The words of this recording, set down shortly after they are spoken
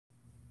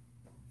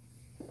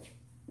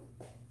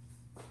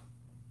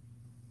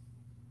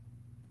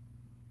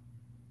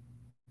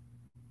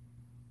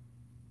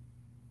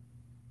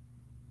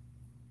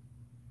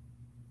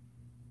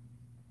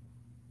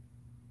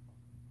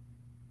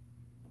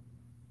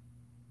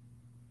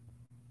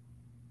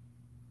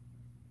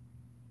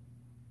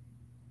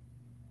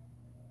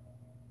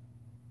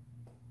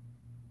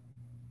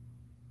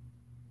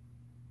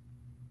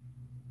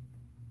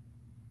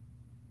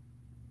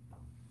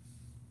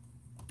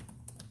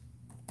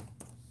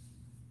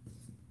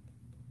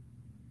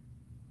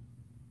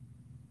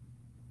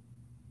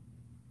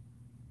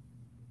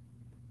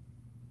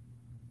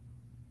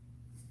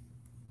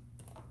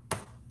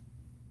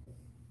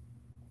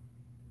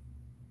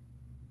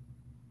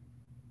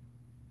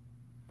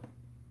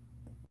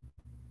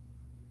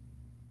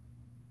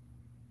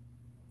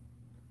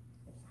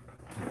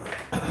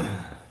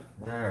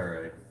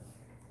Alright.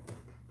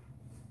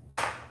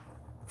 Let's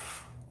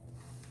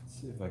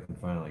see if I can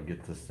finally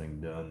get this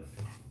thing done.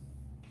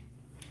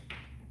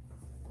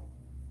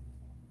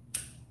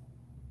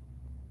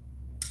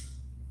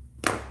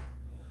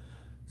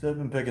 So I've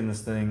been picking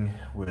this thing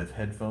with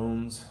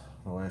headphones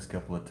the last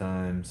couple of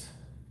times.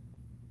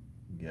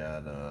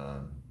 Got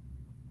I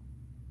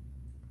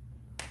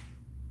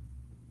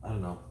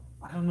don't know.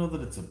 I don't know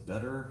that it's a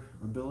better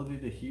ability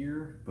to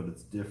hear, but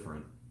it's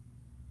different.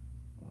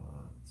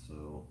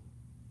 So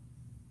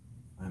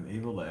I'm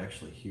able to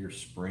actually hear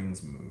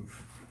springs move.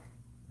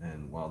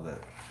 And while that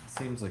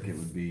seems like it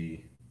would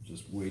be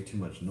just way too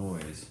much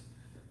noise,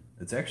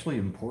 it's actually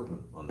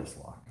important on this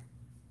lock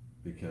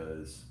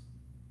because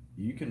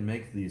you can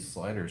make these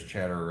sliders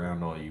chatter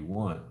around all you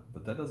want,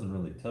 but that doesn't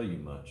really tell you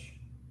much.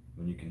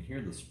 When you can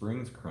hear the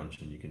springs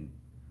crunching,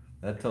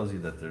 that tells you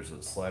that there's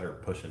a slider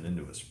pushing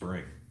into a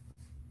spring,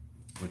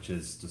 which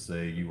is to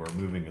say you are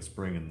moving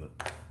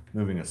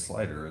a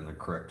slider in the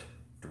correct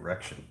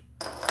direction.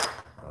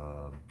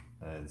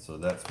 And so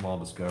that small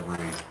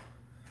discovery,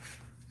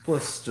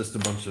 plus just a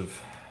bunch of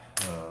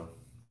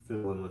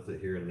fiddling with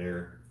it here and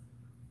there,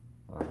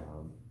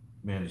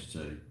 managed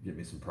to get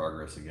me some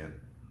progress again.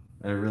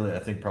 And I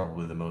think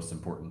probably the most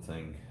important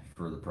thing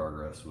for the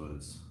progress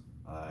was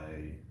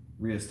I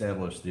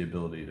reestablished the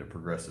ability to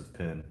progressive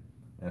pin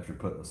after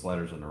putting the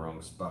sliders in the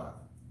wrong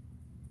spot.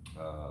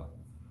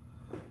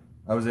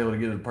 I was able to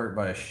get it apart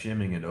by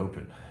shimming it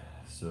open.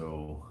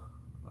 So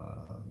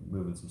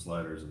moving some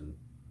sliders and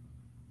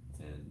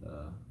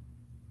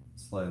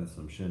sliding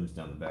some shims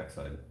down the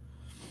backside.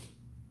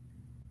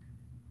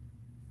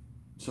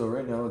 So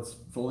right now it's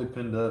fully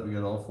pinned up. We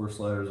got all 4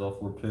 sliders, all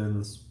 4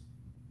 pins.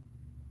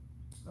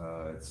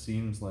 It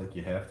seems like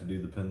you have to do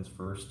the pins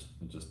first.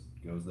 It just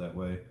goes that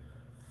way.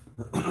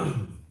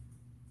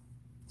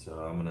 So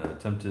I'm going to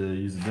attempt to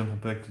use a dimple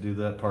pick to do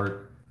that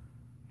part.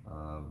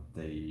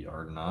 They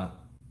are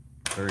not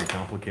very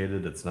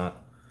complicated.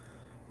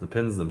 The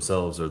pins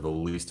themselves are the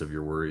least of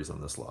your worries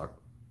on this lock.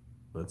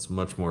 It's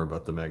much more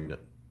about the magnet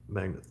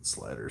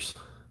sliders.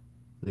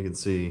 You can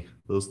see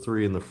those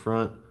 3 in the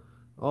front,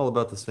 all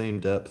about the same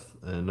depth,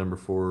 and number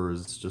 4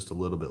 is just a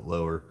little bit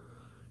lower.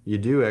 You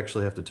do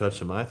actually have to touch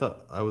them.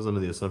 I was under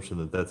the assumption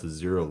that that's a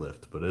 0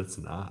 lift, but it's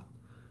not.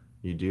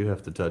 You do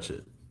have to touch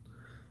it.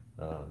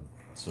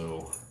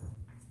 So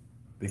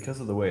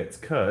because of the way it's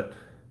cut,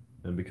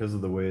 and because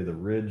of the way the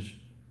ridge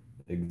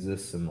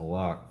exists in the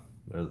lock,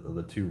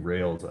 the 2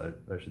 rails, I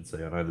should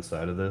say, on either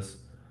side of this,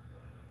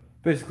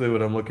 basically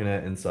what I'm looking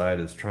at inside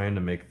is trying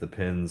to make the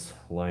pins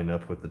line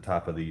up with the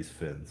top of these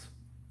fins.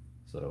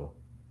 So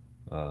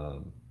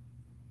all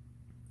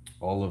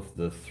of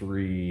the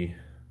three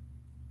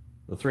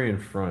in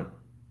front,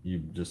 you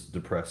just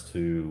depress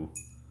to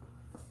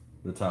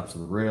the tops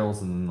of the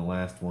rails, and then the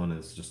last one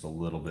is just a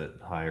little bit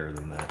higher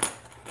than that.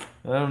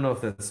 I don't know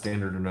if that's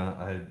standard or not.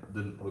 I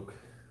didn't look.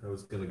 I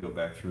was gonna go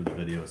back through the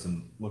videos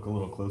and look a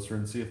little closer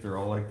and see if they're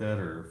all like that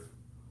or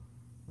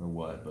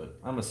what, but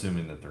I'm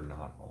assuming that they're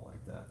not all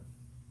like that.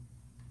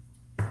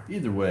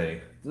 Either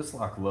way, this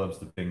lock loves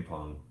to ping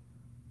pong.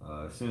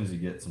 As soon as you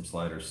get some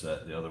sliders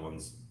set, the other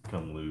ones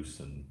come loose,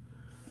 and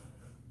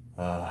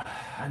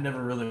I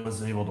never really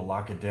was able to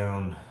lock it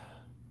down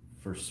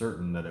for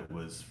certain that it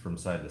was from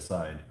side to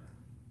side,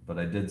 but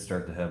I did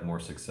start to have more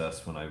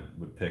success when I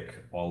would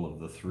pick all of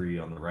the 3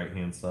 on the right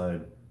hand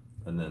side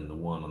and then the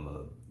 1 on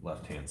the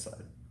left hand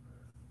side.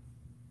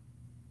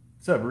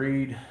 What's up,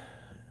 Reed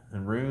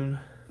and Rune?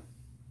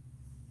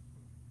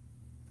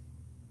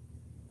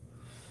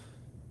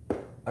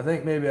 I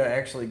think maybe I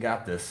actually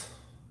got this.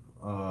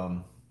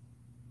 We'll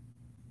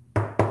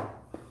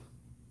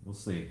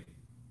see.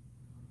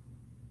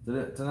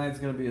 Tonight's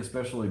going to be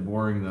especially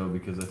boring though,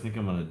 because I think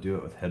I'm going to do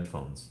it with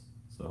headphones.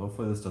 So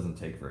hopefully this doesn't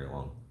take very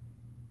long.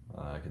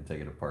 I can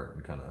take it apart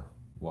and kind of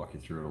walk you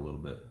through it a little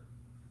bit.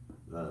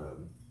 The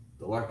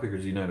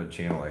Lockpickers United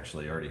channel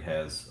actually already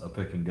has a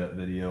pick and gut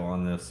video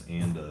on this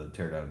and a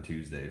Teardown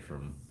Tuesday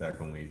from back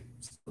when we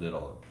did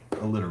all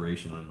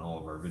alliteration in all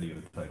of our video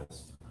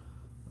titles.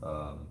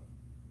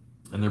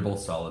 And they're both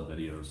solid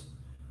videos.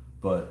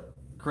 But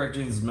Correct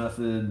Jeans'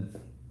 method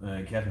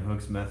and Captain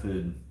Hook's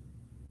method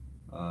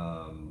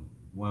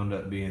wound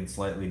up being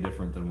slightly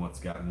different than what's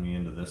gotten me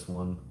into this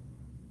one.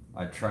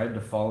 I tried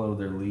to follow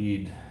their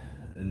lead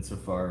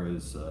insofar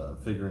as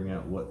figuring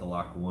out what the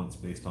lock wants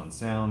based on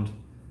sound,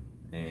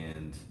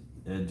 and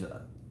it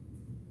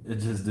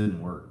just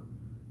didn't work.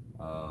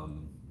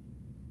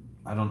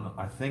 I don't know.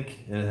 I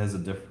think it has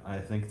I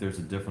think there's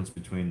a difference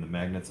between the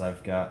magnets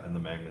I've got and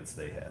the magnets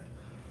they had.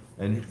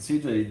 And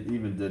CJ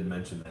even did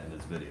mention that in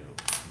his video.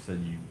 He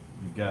said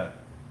you've got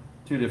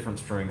 2 different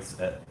strengths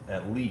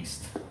at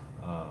least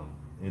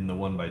in the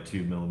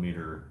 1x2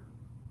 millimeter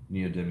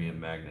neodymium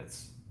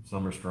magnets.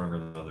 Some are stronger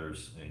than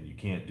others, and you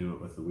can't do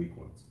it with the weak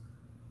ones.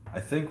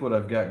 I think what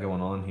I've got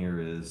going on here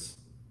is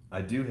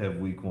I do have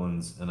weak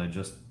ones, and I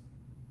just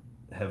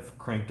have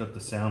cranked up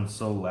the sound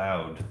so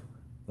loud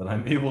that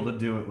I'm able to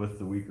do it with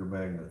the weaker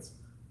magnets.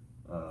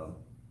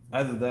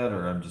 Either that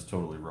or I'm just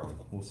totally wrong.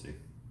 We'll see.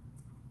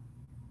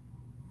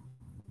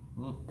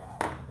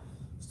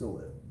 Still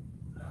lit.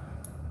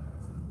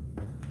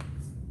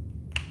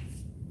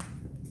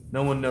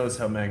 No one knows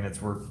how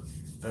magnets work,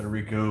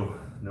 Federico.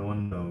 No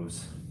one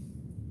knows.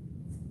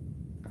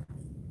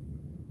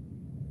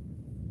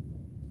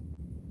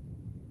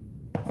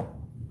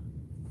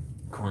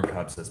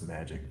 Corncob says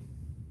magic.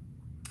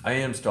 I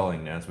am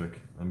stalling, Naswick.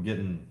 I'm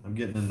getting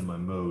into my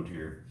mode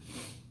here.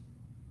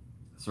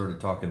 Sort of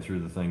talking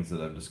through the things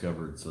that I've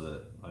discovered so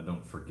that I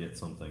don't forget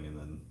something and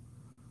then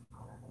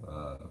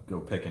go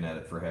picking at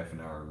it for half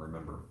an hour and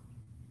remember.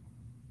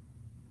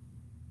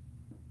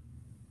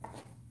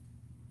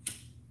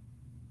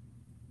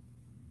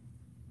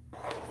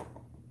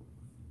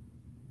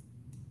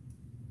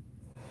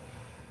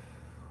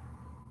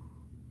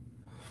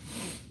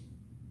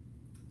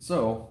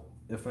 So,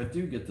 if I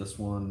do get this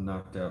one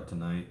knocked out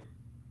tonight,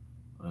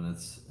 and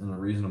it's in a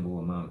reasonable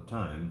amount of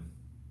time,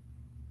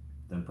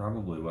 then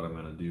probably what I'm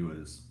going to do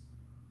is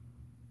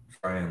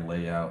try and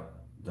lay out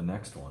the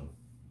next one,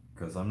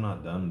 because I'm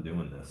not done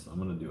doing this. I'm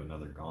going to do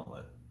another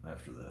gauntlet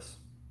after this.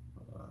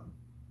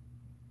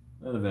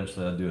 And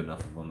eventually I'll do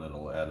enough of them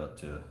that'll add up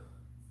to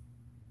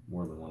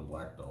more than one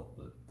black belt,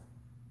 but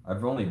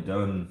I've only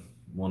done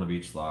one of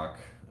each lock,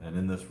 and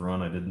in this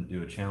run I didn't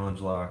do a challenge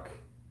lock.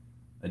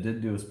 I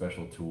did do a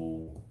special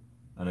tool,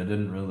 and I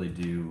didn't really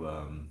do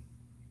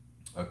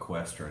a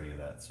quest or any of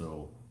that.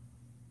 So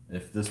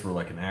if this were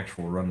like an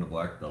actual run to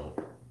black belt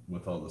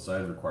with all the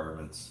side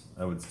requirements,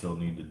 I would still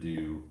need to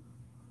do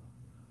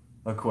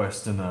a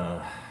quest and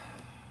a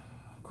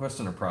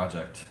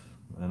project.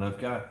 And I've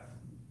got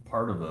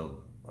part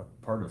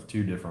of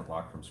two different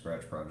lock from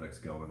scratch projects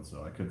going,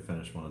 so I could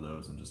finish one of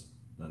those and just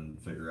then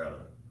figure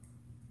out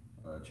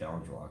a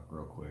challenge lock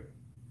real quick.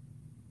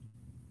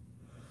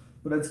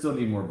 But I'd still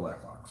need more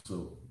black locks,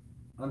 so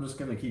I'm just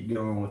gonna keep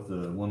going with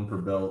the one per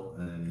belt,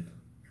 and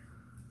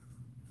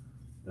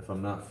if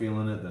I'm not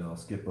feeling it, then I'll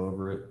skip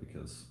over it,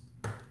 because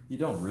you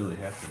don't really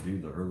have to do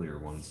the earlier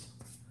ones.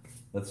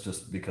 That's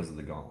just because of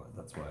the gauntlet.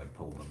 That's why I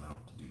pulled them out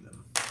to do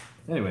them.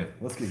 Anyway,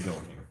 let's get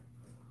going here.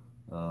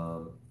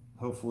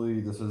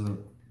 Hopefully this isn't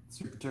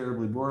super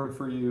terribly boring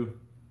for you.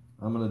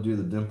 I'm gonna do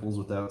the dimples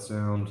without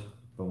sound,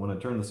 but when I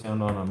turn the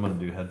sound on, I'm gonna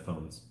do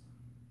headphones.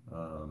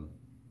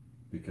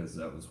 Because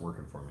that was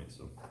working for me,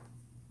 so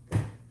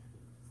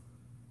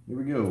here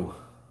we go.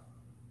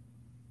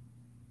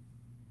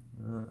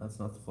 That's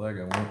not the flag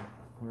I want.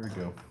 Where we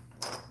go?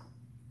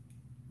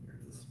 There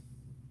it is.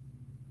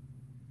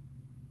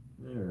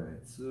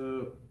 Alright,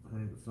 so I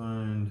need to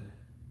find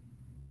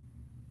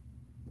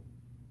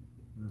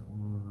that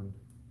one.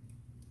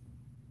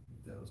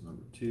 That was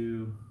number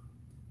 2.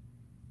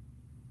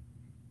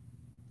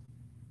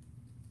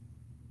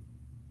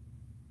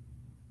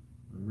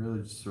 I'm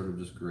really just sort of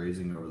just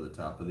grazing over the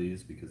top of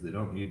these because they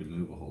don't need to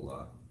move a whole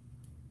lot.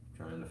 I'm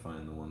trying to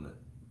find the one that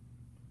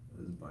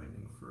is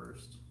binding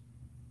first.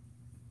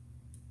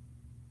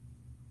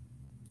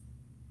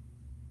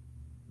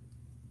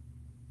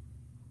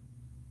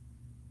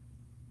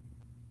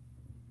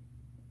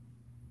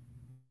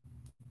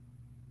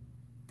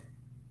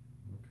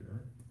 Okay.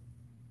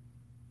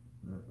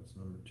 That was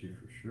number 2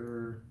 for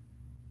sure.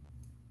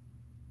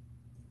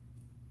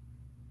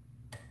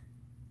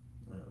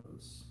 That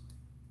was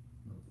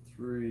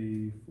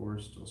 3, 4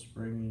 still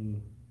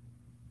springy.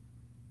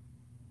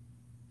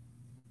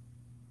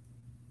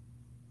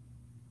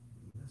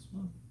 This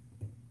one.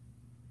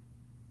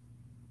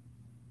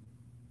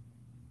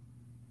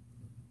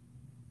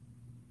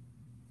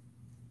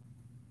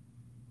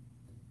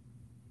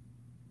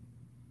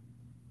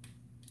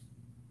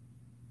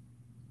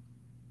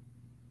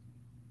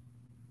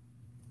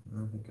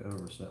 I think I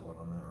overset one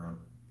on that run.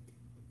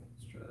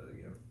 Let's try that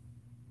again.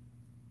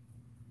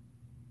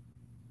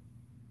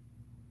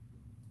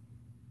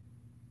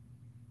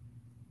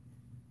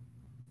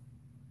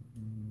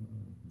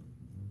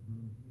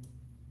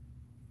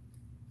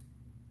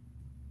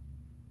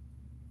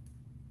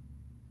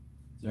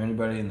 Is there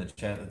anybody in the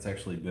chat that's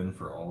actually been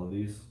for all of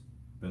these?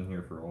 Been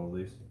here for all of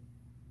these?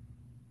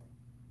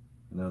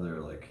 I know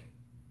they're like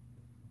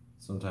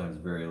sometimes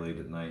very late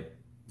at night,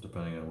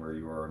 depending on where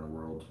you are in the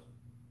world.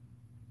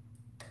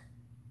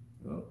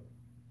 Oh,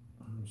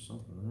 there's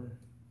something there.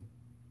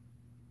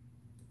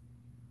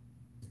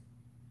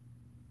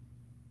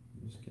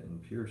 I'm just getting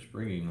pure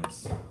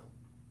springiness.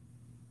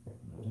 I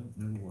don't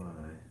know why.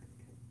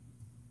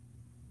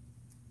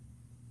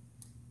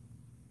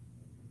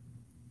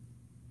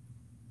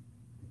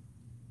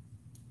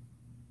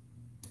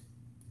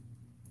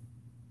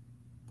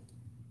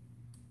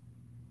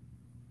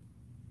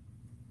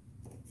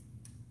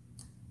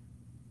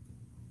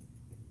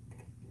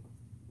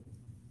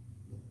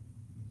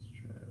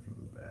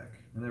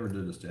 I never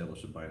did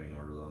establish a binding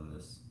order on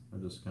this. I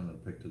just kind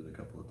of picked it a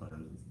couple of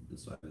times and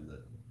decided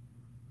that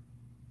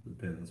the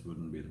pins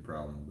wouldn't be the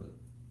problem, but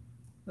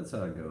that's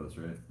how it goes,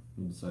 right?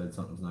 You decide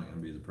something's not going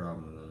to be the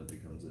problem, and then it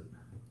becomes it.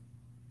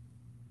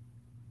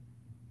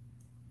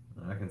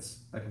 And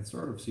I can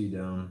sort of see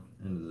down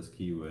into this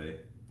keyway,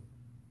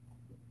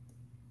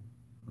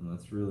 and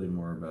that's really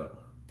more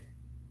about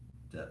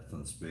depth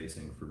and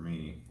spacing for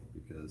me.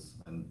 because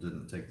I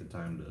didn't take the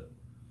time to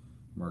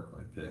mark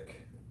my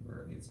pick where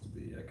it needs to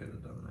be. I could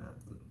have done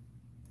that, but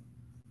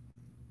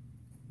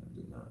I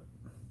did not.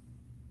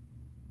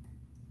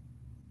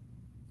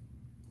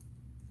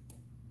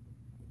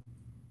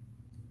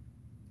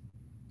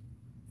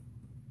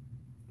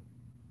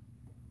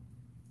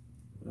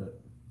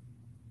 But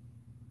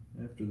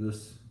after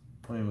this,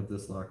 playing with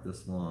this lock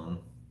this long,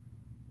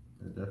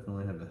 I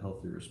definitely have a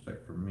healthy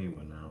respect for me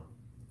one now.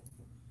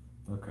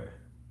 Okay,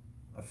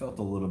 I felt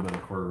a little bit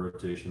of quarter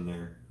rotation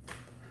there,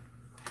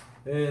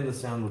 and the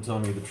sound will tell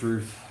me the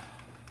truth.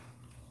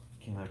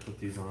 Can I put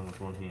these on with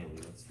one hand?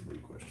 That's the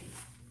big question.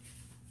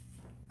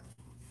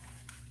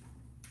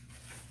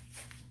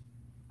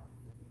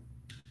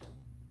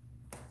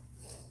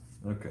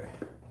 Okay,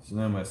 so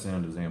now my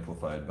sound is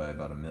amplified by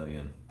about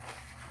 1,000,000.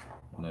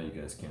 Now you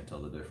guys can't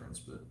tell the difference,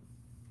 but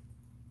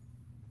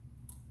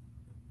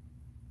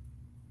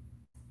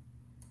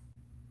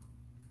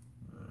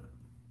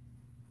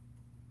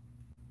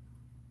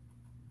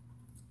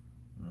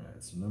all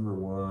right, so number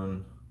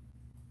one.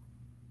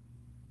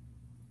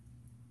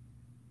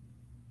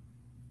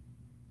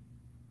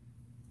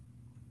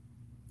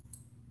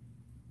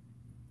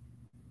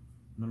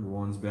 Number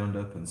one's bound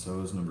up, and so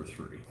is number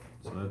three.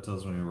 So that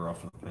tells me we're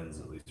off the pins,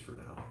 at least for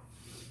now.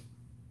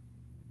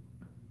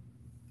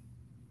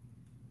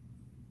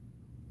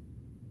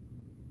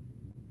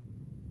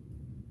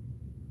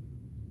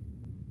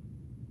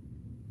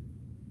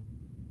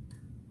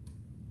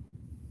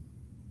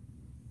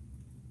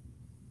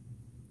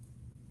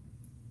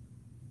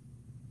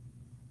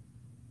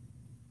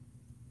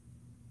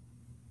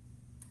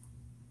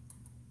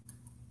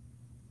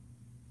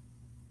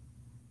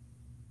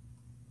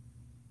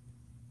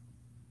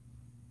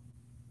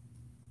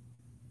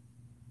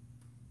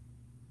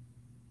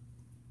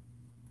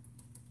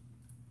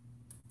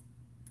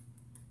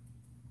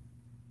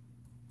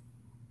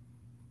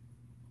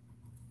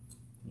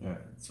 Alright,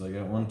 so I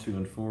got 1, 2,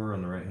 and 4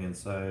 on the right hand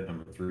side,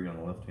 number 3 on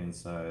the left hand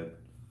side.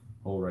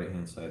 Whole right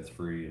hand side's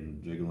free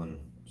and jiggling,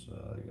 so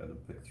I gotta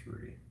pick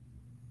 3.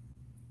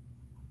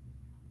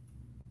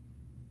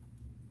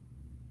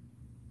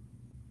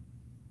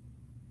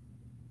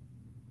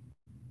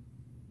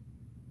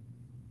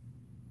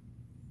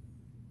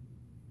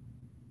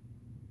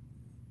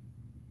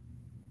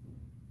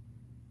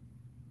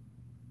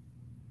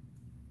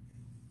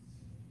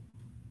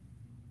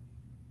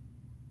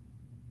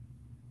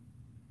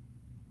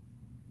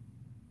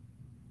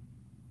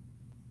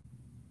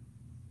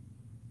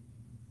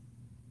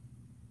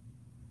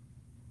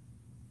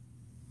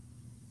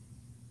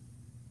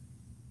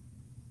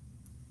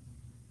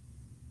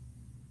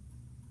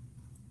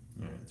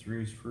 Alright,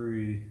 3's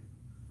free.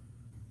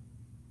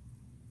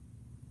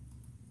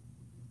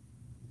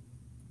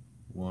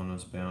 1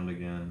 is bound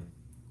again.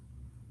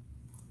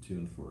 2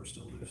 and 4 are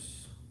still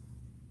loose.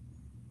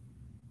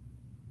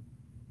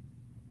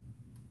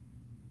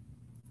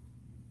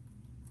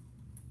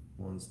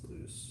 One's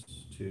loose,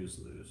 2's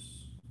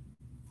loose,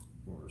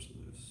 4's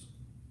loose.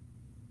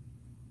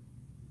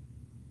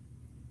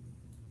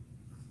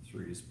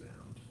 3's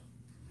bound.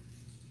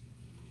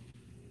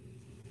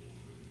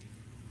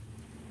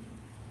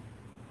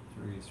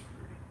 3's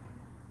free.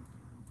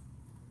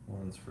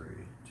 1's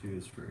free,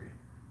 2's free,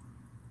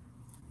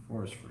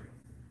 4's free.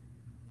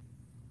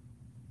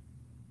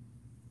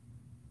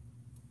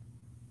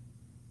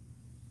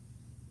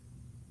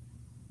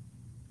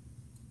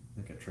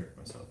 I think I tricked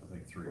myself. I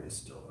think 3 is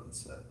still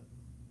unset.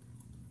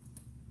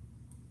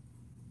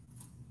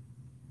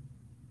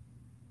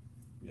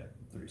 Yeah,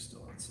 3 is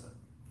still unset.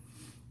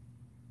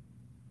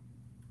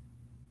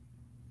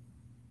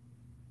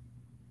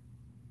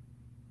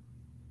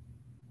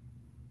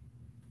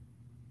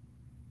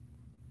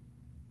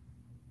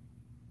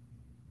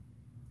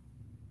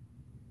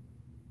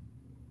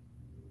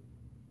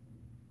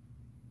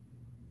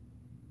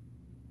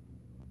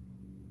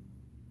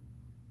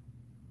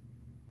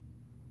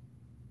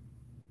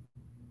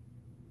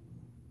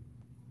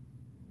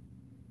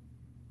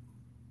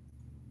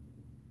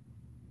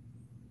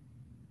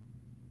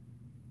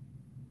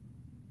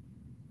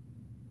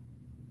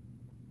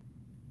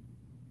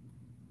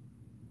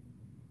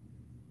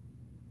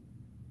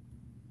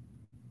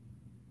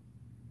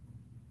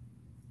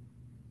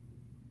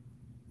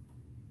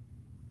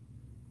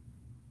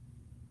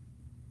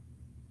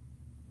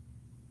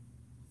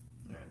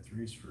 Alright,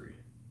 3's free.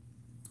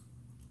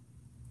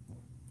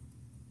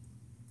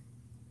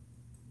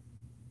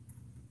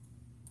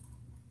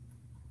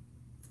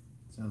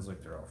 Sounds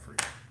like they're all free,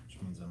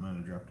 which means I might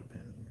have dropped a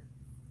pin here.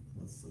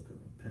 Let's look at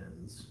the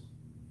pins.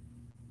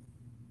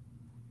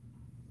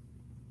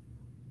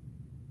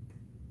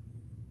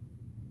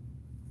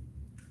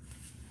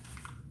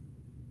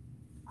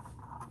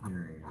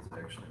 Hearing is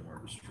actually more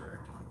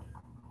distracting,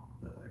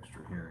 that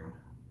extra hearing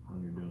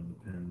when you're doing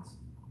the pins.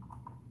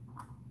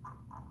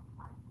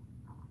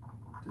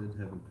 Did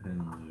have a pin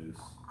loose.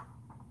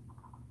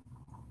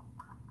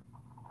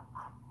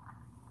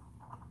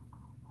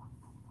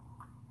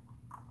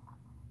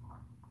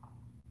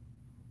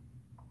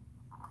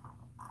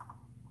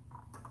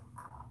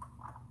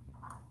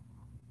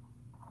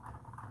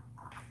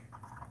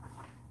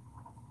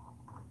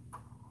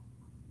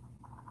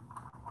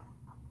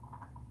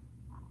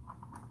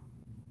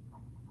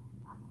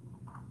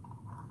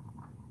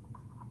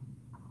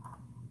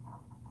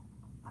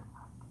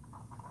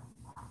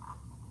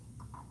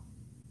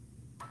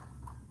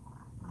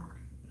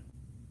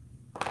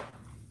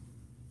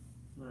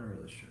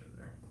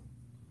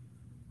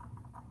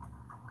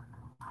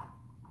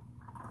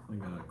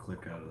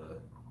 click out of the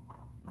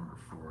number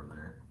 4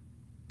 there.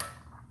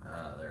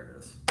 Ah, there it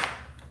is.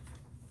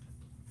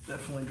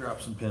 Definitely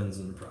drop some pins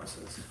in the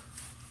process.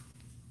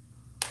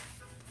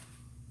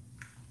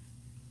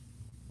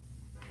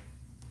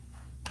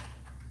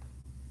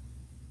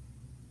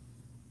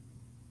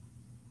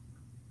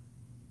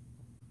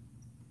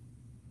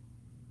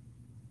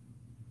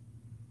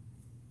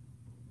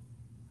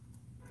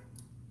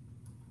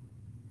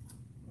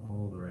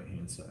 Oh, the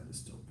right-hand side is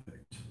still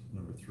picked.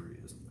 Number 3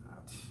 is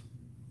not.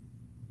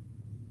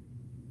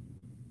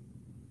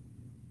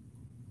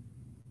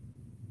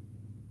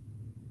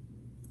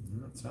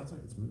 It sounds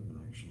like it's moving,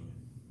 actually.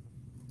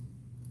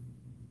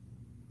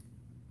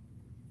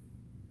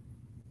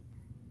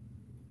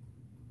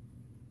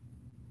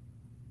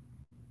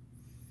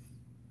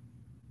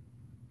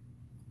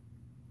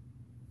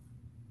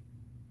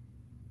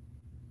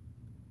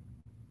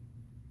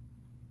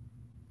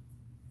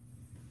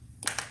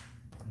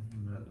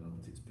 I'm not done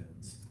with these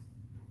pins.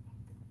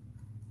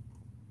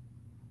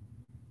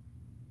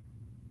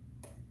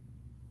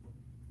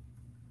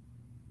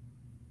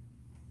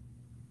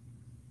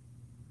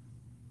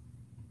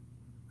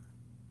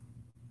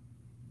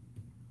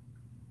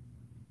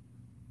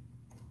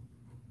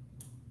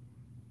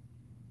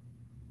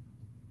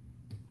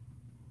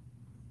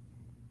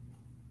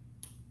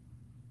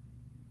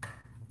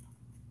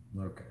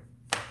 Okay,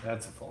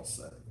 that's a false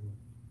set.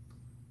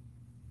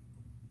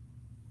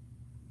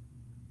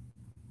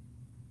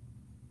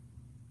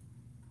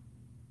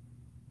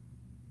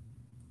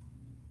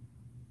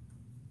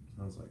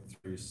 Sounds like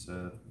 3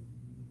 set.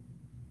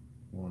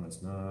 1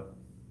 is not.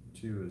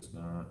 2 is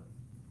not.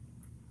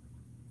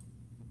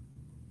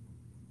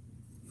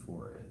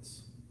 4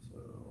 is. So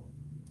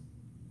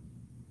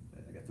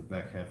I got the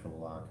back half of the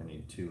lock. I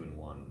need 2 and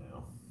 1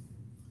 now.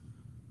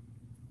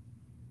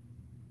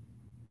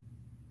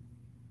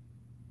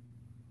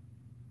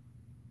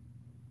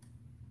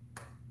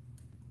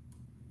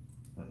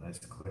 That nice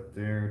click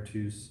there.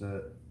 2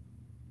 set.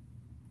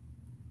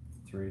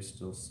 3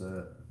 still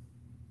set.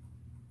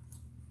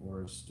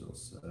 4 is still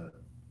set.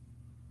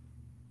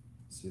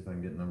 Let's see if I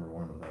can get number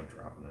 1 without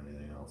dropping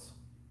anything else.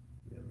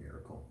 Be a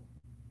miracle.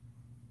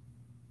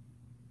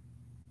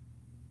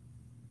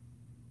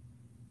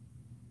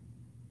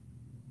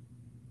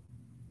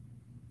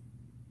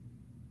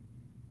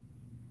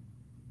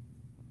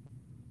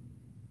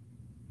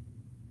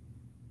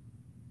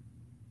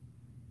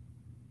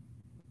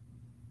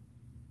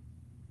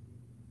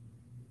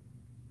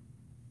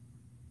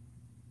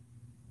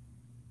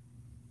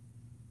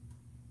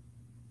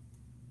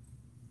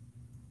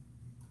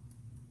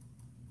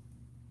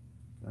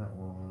 Got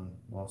 1,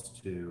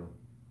 lost 2,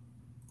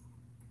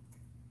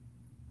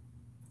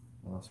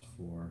 lost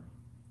 4.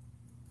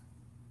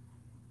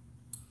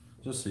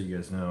 Just so you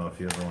guys know, if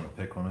you ever want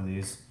to pick one of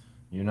these,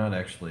 you're not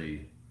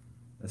actually,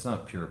 it's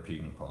not pure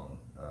ping pong,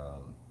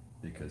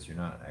 because you're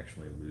not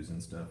actually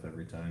losing stuff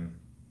every time.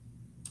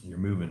 You're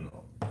moving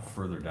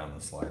further down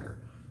the slider.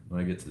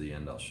 When I get to the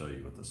end, I'll show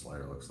you what the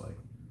slider looks like.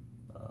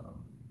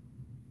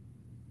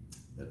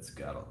 It's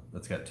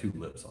got 2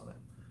 lips on it.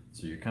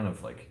 So you're kind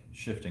of like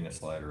shifting a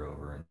slider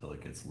over until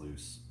it gets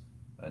loose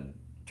and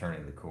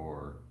turning the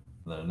core,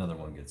 and then another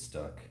one gets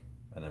stuck.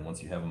 And then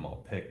once you have them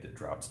all picked, it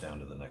drops down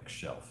to the next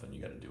shelf and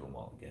you got to do them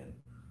all again.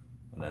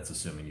 And that's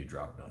assuming you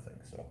drop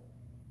nothing. So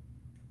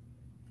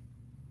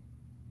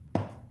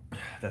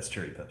that's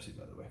cherry Pepsi,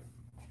 by the way.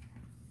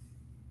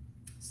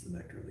 It's the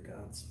nectar of the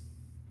gods.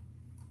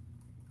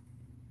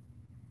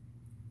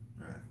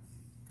 All right.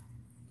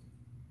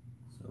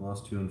 So I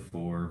lost 2 and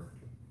 4.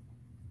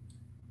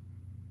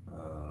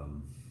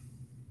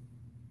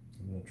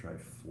 I'm going to try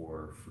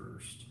 4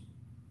 first.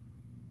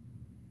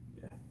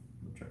 Yeah, I'm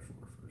going to try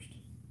 4 first.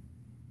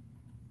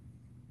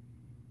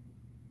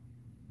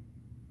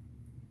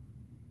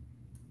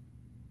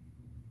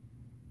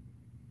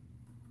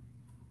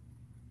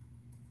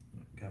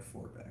 Got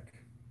 4 back.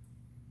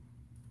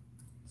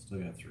 Still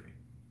got 3.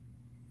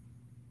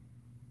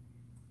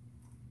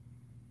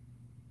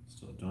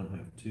 Still don't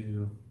have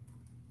 2.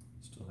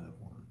 Still have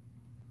 1.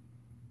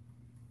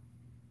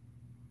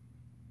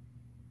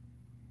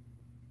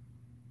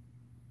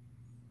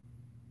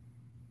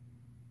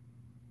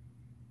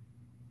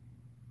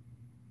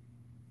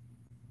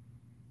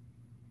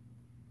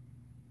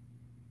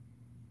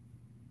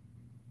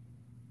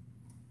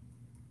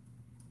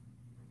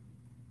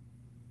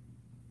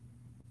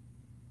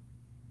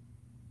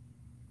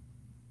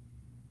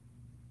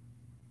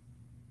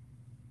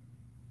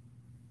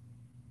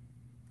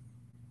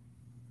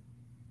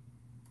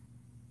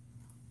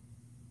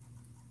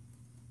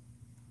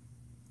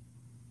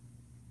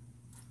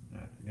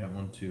 I got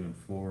 1, 2, and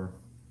 4.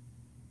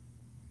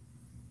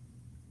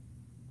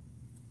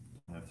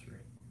 I have 3.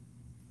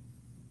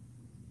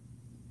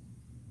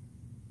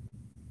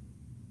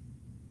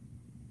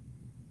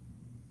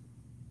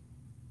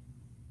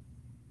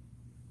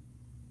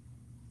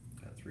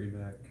 Got 3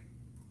 back.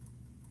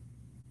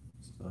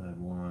 Still have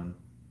 1.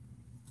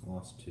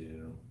 Lost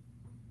 2.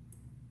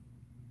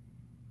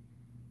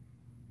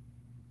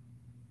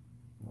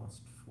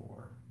 Lost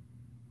 4.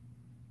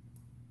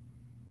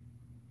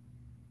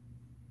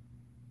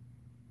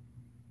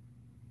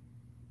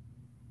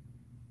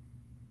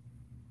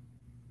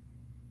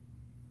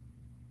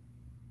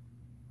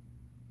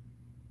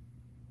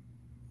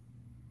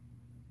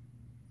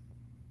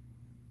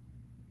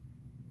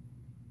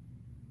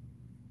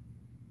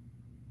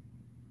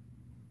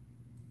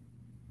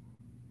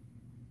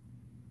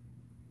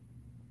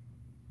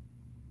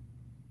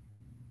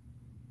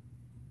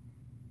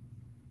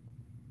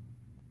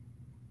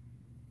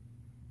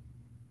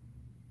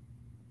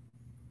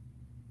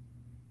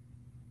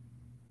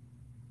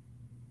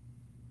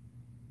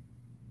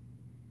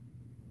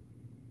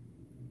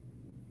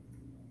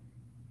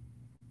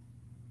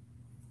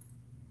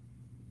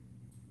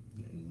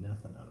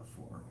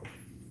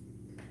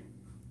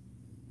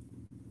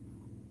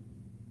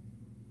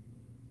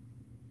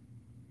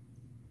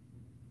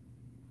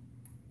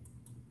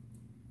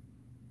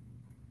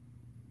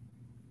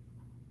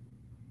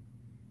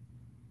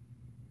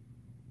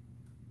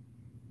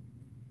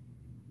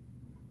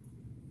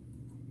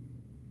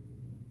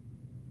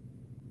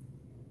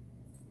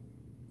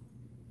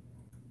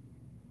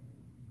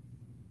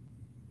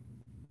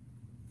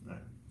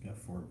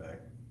 4 back.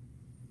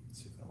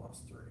 Let's see if I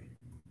lost 3.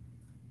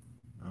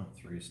 Oh,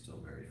 3 is still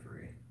very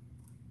free.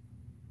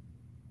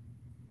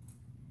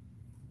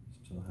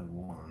 Still have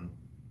 1.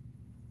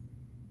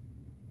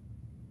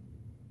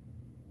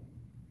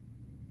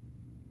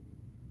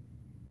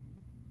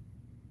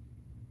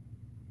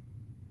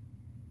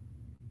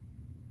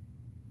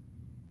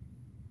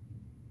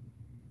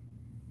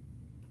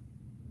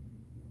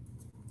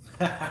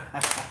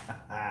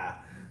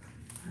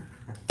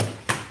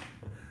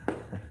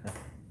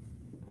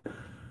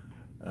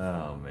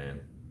 Oh man.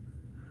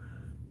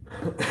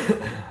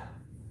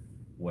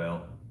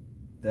 Well,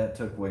 that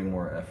took way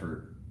more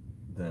effort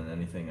than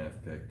anything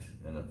I've picked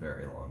in a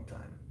very long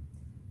time.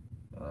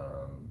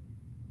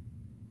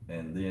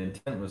 And the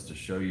intent was to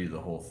show you the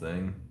whole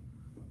thing,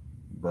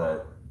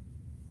 but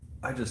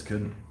I just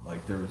couldn't.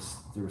 Like there was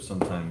some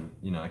time,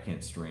 you know, I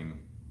can't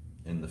stream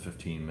in the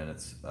 15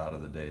 minutes out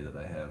of the day that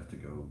I have to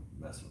go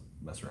mess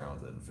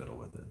around with it and fiddle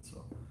with it.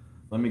 So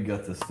let me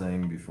gut this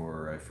thing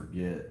before I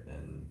forget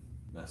and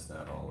mess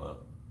that all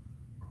up.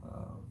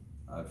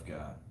 I've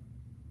got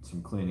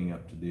some cleaning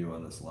up to do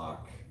on this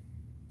lock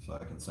so I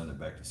can send it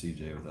back to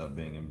CJ without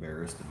being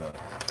embarrassed about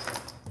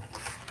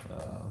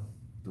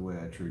the way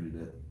I treated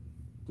it.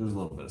 There's a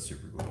little bit of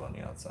super glue on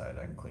the outside.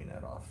 I can clean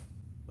that off.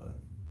 But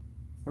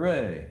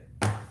hooray!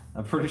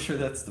 I'm pretty sure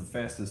that's the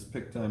fastest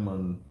pick time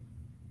on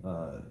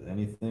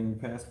anything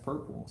past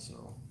purple.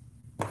 So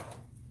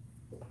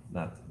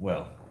not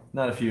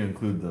if you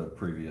include the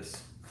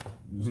previous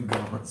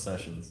Gauntlet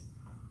sessions.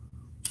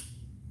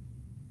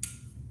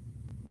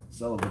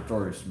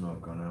 Celebratory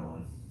smoke on that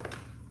one.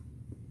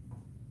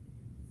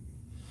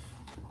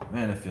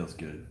 Man, it feels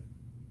good.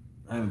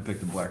 I haven't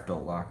picked a black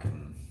belt lock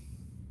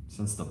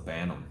since the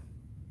Bantam.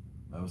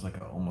 That was like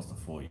almost a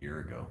full year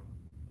ago.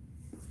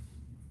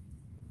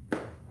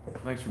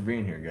 Thanks for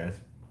being here, guys.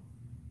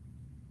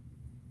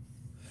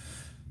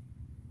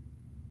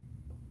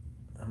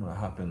 I'm gonna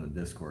hop in the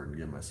Discord and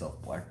give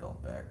myself black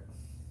belt back.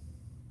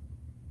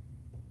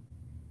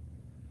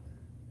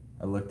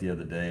 I looked the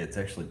other day. It's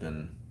actually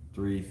been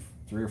three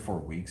or 4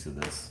 weeks of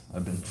this.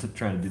 I've been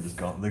trying to do this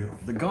gauntlet.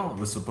 The gauntlet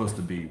was supposed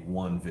to be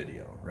one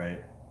video,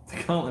 right?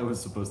 The gauntlet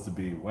was supposed to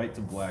be white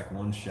to black,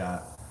 one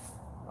shot.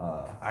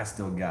 I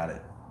still got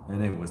it,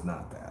 and it was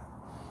not that.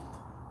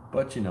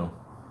 But you know,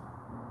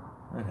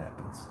 that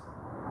happens.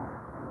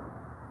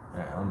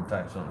 Alright, I'm gonna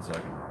type something so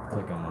I can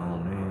click on my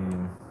own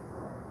name.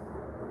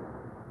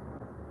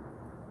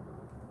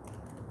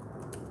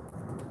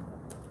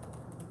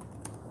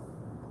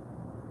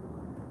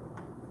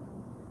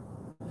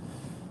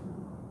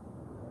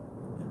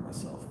 Get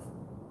myself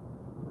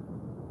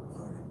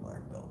fucking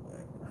black belt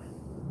back.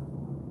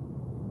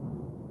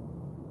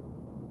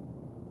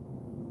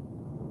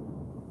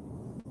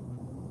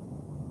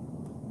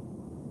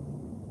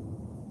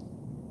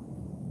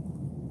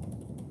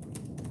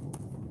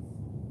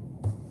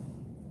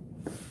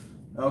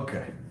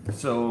 Okay,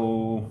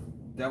 so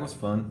that was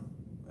fun,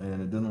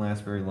 and it didn't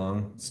last very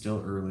long. It's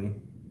still early,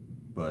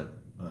 but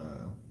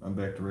I'm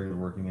back to regular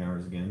working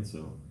hours again,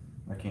 so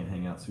I can't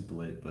hang out super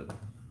late, but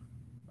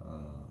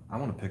I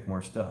want to pick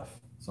more stuff,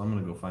 so I'm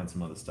going to go find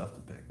some other stuff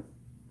to pick.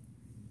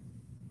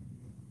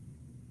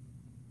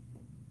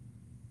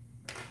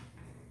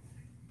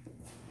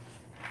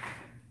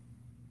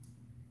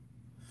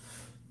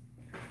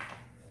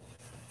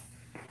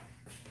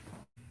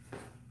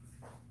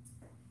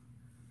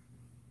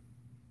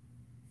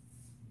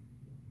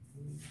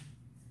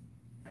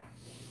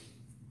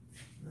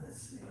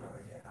 Let's see what I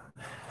got.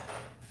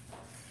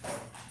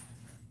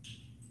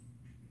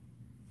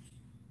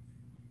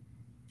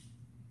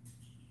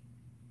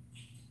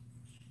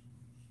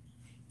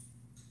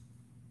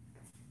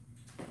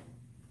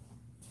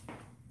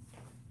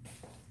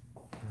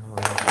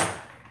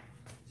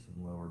 Some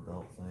lower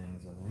belt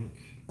things, I think.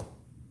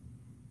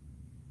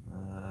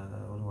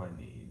 What do I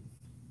need?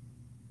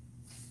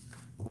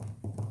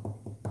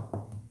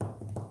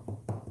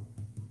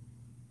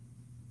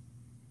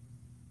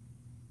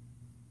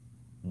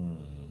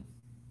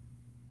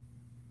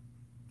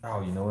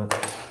 Oh, you know what? I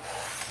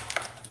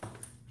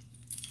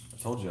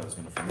told you I was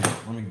going to forget.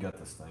 Let me get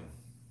this thing.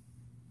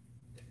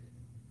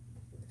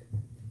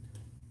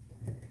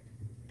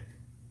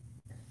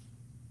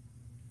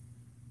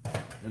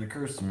 It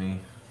occurs to me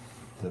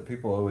that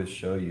people always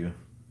show you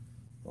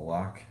the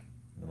lock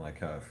and like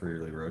how it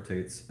freely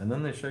rotates, and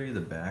then they show you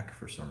the back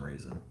for some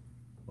reason.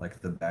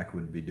 Like the back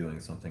would be doing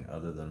something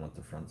other than what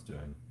the front's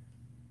doing.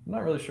 I'm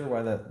not really sure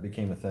why that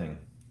became a thing,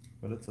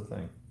 but it's a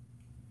thing.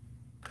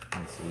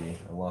 Let's see,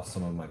 I lost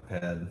some of my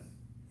pad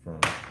from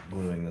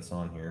gluing this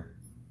on here.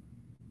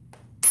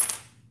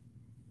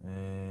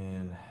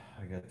 And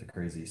I got the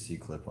crazy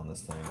C-clip on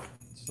this thing.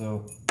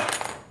 So,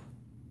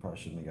 probably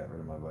shouldn't have got rid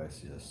of my vise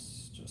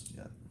just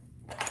yet.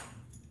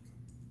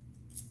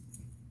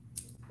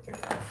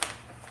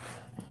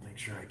 Make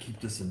sure I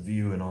keep this in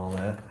view and all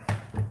that.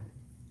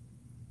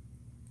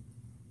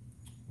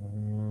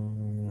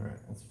 Alright,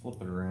 let's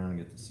flip it around and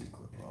get the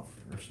C-clip off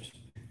first.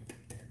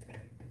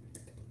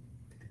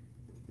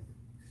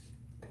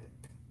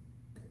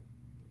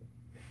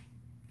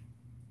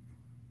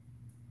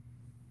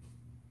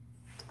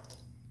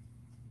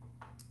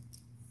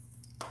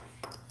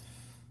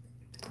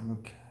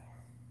 Okay.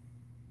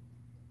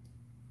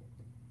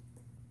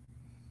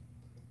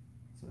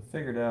 So I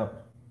figured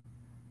out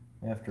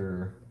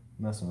after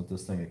messing with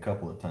this thing a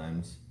couple of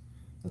times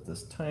that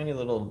this tiny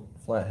little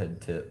flathead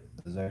tip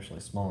is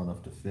actually small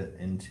enough to fit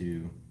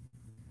into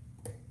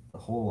the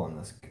hole on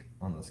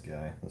this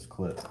guy, this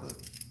clip. But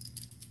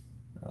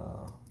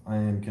I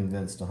am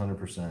convinced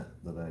 100%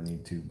 that I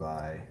need to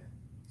buy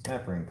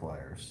snap ring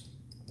pliers.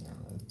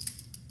 I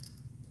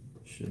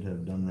should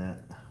have done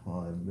that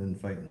while I've been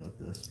fighting with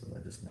this, but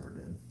I just never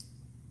did.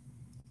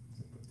 Let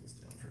me put this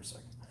down for a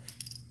second.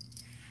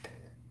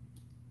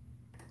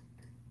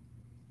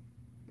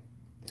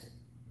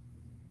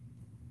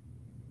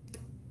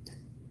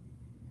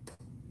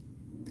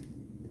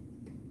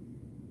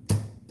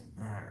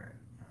 Alright.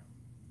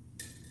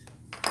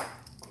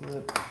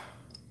 Clip,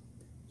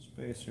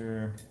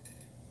 spacer.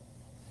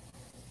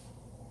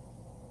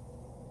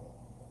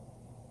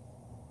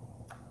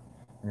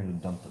 We're going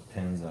to dump the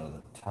pins out of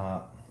the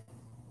top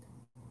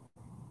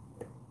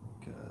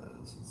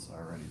because it's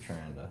already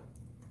trying to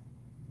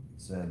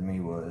sad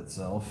Miwa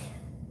itself.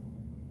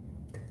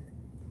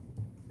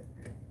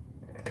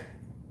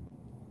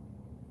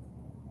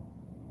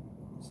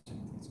 Let's take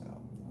these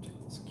out.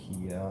 Take this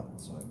key out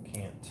so I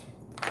can't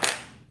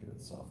get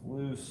itself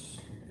loose.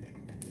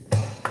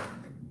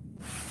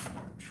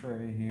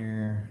 Tray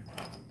here.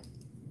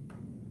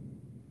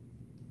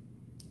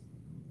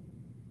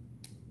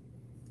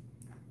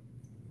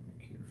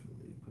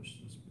 Carefully push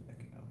this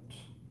back out.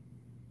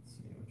 Let's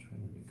see which way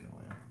did it go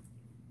in.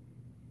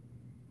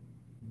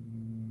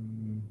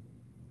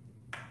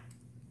 I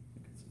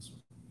think it's this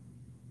one.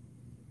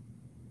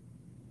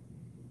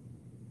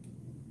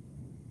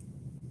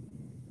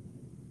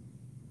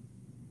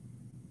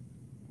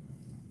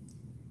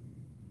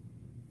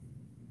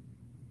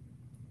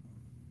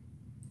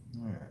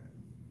 All right.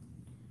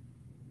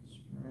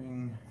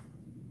 Spring.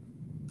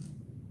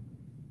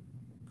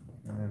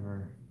 Driver.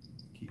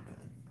 Keep in.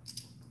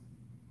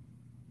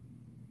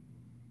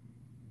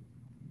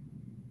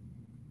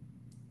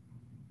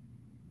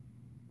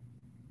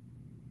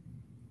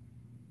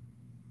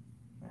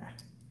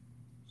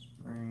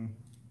 Spring.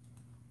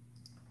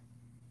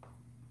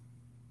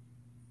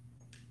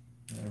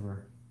 Driver.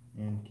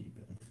 And keep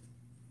in.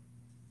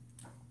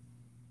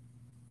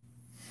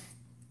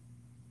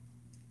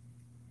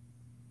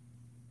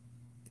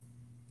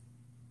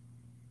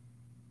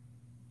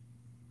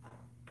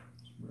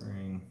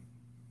 Spring.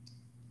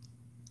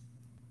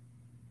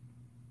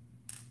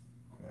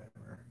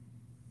 Driver.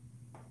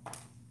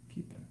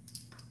 Keep in.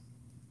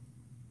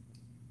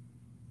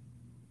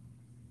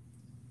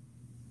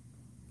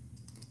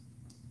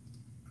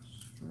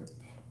 Strip.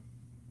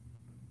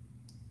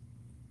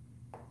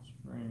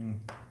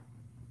 Spring.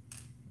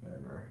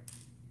 Driver.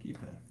 Keep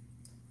in.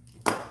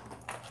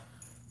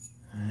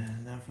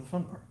 And now for the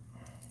fun part.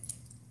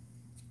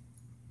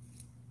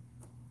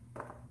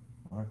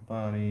 Lock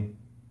body.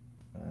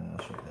 I'll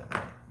show you that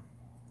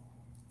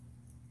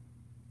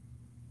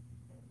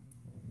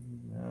in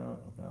a minute. Out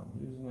without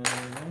losing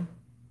anything.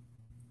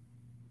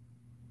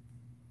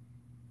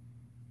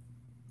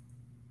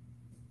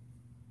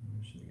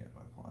 I should have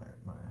got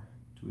my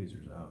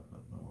tweezers out,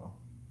 but oh well.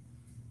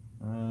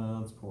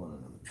 Let's pull in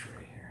another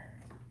tray here.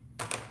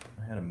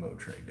 I had a Mo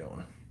tray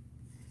going.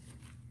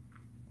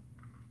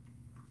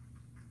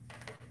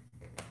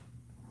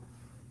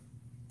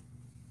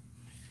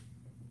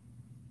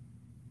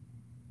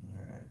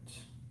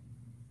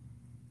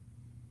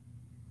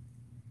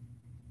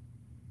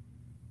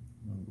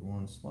 Number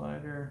one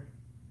slider,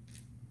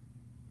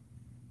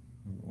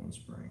 number one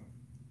spring.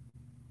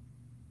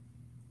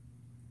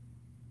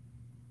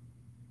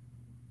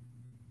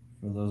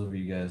 For those of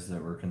you guys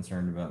that were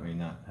concerned about me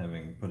not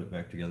having put it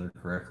back together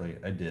correctly,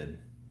 I did.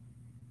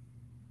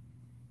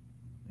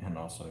 And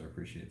also I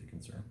appreciate the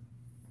concern.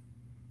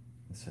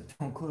 I said,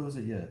 don't close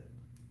it yet.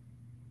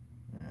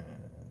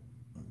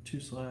 Number two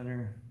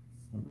slider,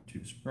 number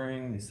two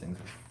spring. These things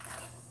are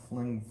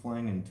fling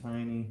and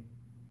tiny.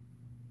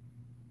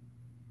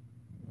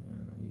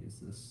 Use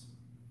this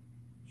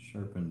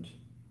sharpened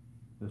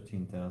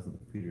 15,000th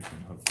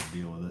Peterson hook to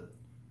deal with it.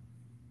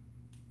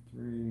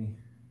 3, and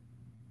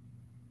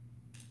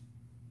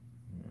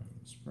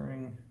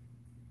spring,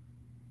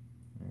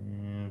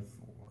 and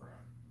 4,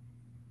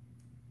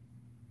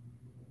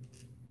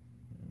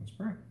 and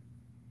spring.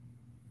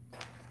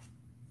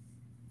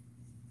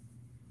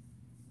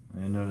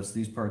 And notice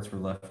these parts were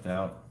left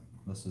out.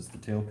 This is the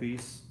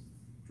tailpiece,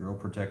 drill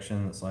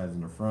protection that slides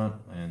in the front,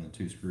 and the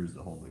 2 screws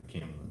that hold the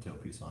cam and the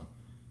tailpiece on.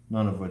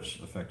 None of which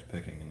affect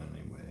picking in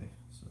any way,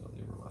 so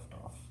they were left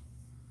off,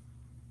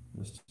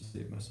 just to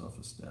save myself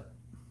a step.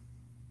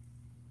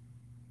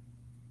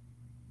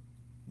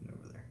 Get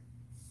over there.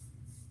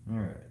 All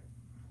right.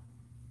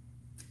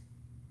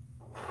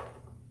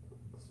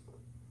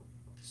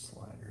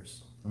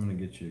 Sliders. I'm going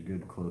to get you a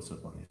good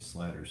close-up on these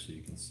sliders so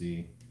you can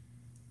see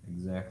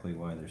exactly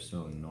why they're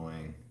so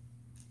annoying.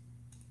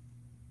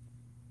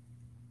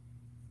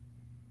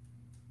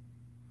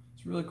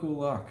 It's a really cool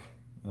lock.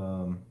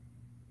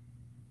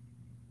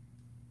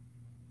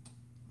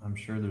 I'm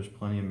sure there's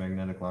plenty of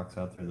magnetic locks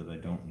out there that I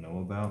don't know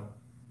about,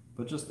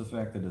 but just the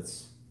fact that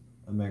it's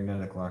a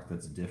magnetic lock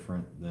that's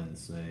different than,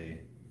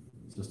 say,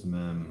 System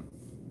M,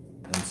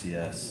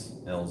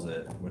 MCS,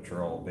 LZIT, which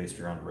are all based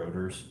around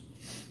rotors.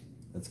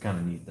 It's kind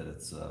of neat that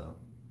it's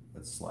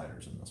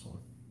sliders in this one.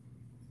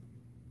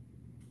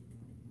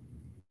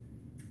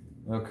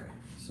 Okay,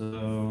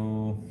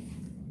 so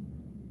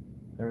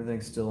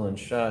everything's still in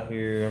shot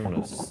here. I'm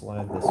gonna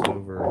slide this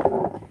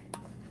over.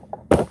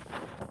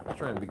 I'm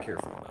trying to be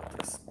careful about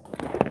this.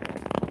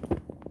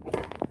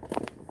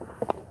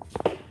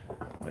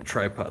 My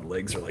tripod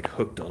legs are like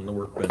hooked on the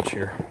workbench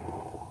here.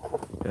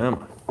 Come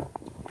on.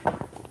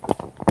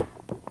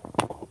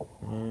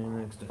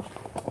 And extension.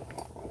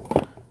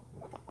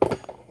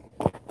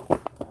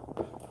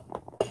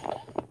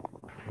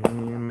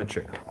 And my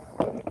chair.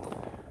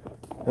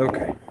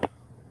 Okay.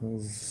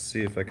 Let's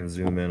see if I can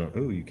zoom in on.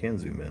 Ooh, you can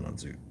zoom in on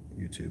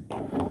YouTube.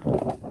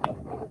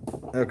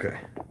 Okay.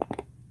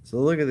 So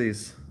look at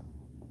these.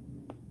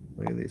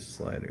 Look at these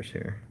sliders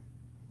here.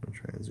 I'm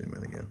trying to zoom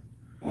in again.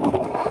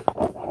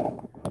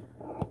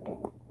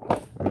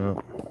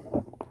 Well,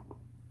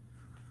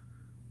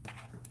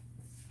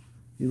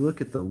 you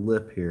look at the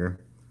lip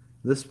here.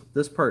 This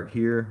part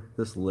here,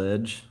 this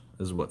ledge,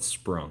 is what's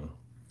sprung.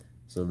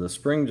 So the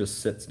spring just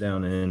sits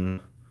down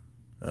in.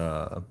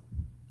 What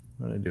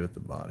did I do with the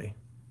body?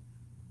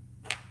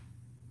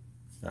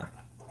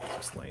 It's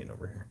just laying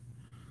over here.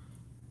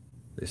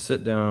 They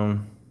sit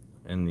down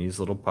in these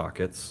little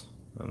pockets,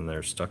 and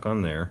they're stuck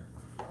on there,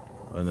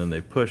 and then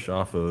they push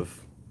off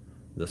of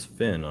this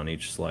fin on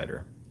each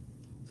slider.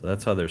 So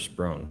that's how they're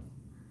sprung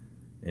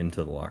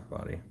into the lock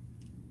body.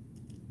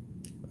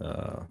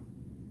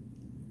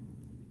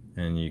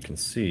 And you can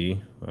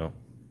see, well,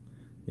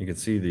 you can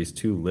see these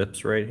two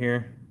lips right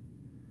here.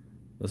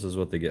 This is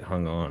what they get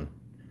hung on.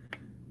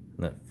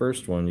 And that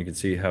first one, you can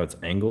see how it's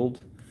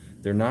angled.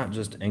 They're not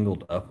just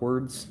angled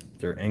upwards,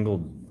 they're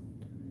angled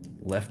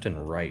left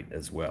and right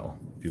as well.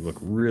 If you look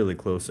really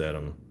close at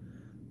them,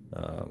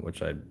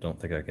 which I don't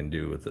think I can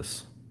do with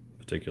this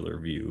particular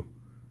view,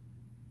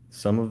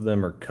 some of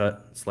them are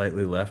cut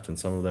slightly left and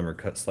some of them are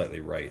cut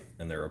slightly right,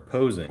 and they're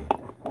opposing,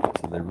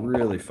 so they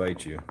really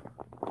fight you.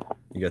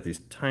 You got these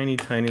tiny,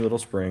 tiny little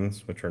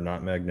springs, which are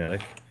not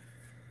magnetic,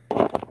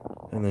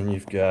 and then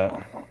you've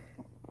got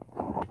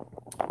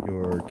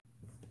your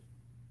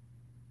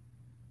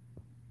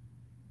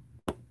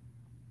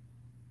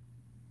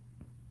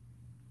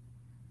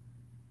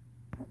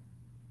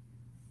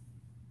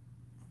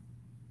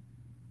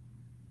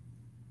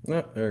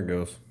there it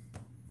goes.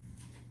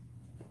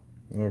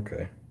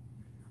 Okay.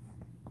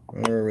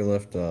 Where we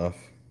left off,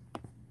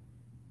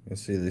 you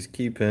see these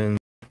key pins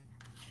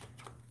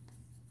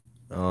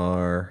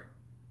are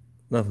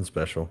nothing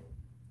special.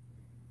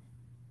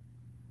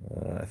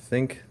 I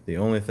think the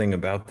only thing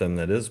about them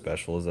that is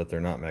special is that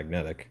they're not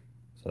magnetic.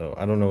 So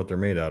I don't know what they're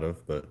made out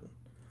of, but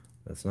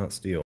that's not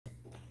steel.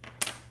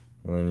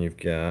 And then you've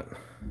got,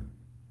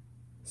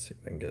 let's see if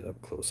I can get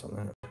up close on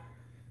that.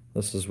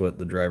 This is what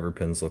the driver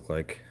pins look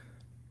like.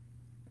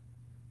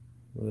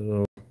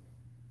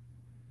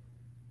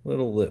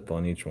 Little lip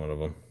on each one of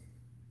them,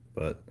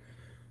 but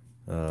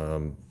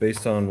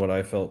based on what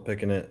I felt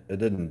picking it, it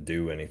didn't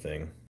do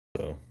anything.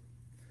 So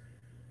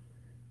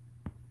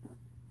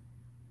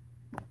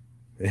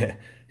yeah,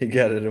 he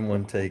got it in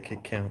one take.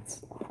 It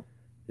counts.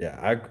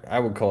 Yeah, I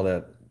would call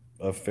that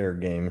a fair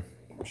game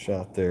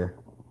shot there.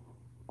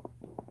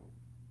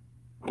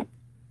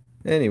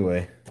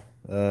 Anyway,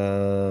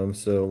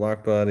 so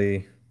lock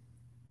body.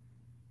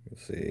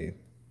 Let's see.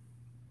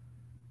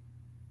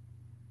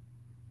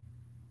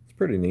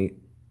 Pretty neat.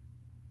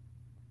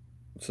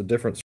 It's a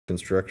different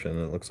construction.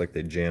 It looks like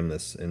they jammed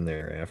this in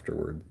there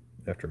afterward,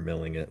 after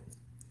milling it.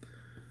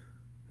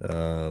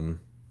 And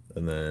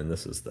then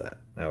this is that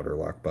outer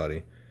lock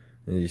body.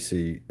 And you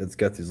see it's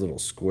got these little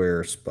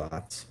square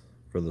spots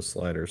for the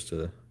sliders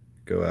to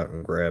go out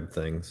and grab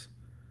things,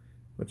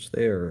 which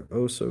they are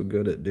oh so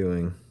good at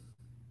doing.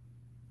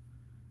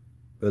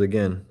 But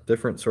again,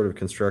 different sort of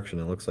construction.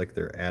 It looks like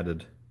they're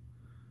added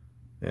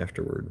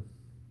afterward.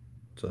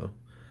 So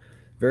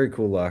very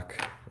cool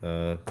lock.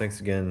 Thanks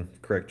again,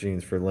 Correct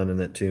Jeans, for lending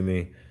it to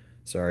me.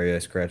 Sorry I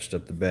scratched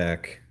up the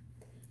back.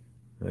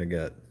 I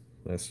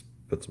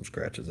put some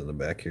scratches in the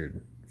back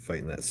here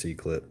fighting that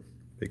C-clip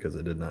because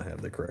I did not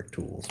have the correct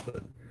tools.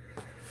 But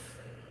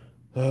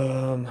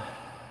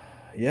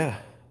yeah,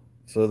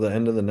 so the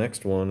end of the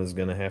next one is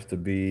going to have to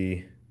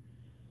be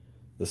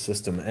the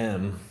System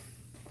M.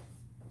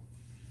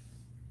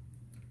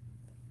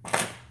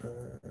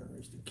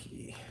 There's the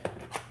key.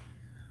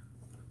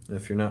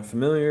 If you're not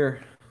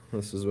familiar,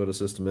 this is what a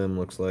System M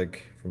looks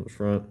like from the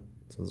front.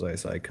 It's a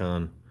Zeiss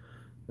icon,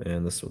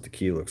 and this is what the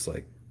key looks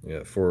like. You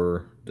got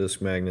 4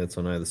 disc magnets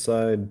on either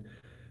side,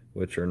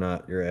 which are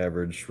not your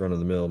average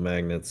run-of-the-mill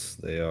magnets.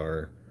 They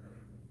are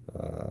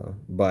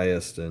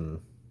biased in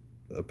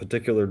a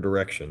particular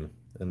direction,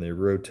 and they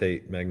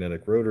rotate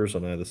magnetic rotors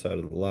on either side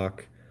of the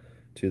lock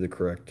to the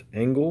correct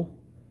angle,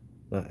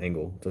 not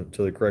angle,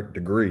 to the correct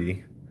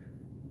degree,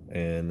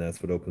 and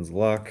that's what opens the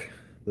lock.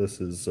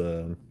 This is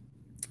a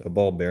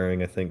ball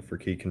bearing, I think, for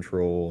key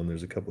control, and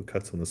there's a couple of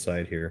cuts on the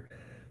side here,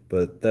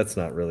 but that's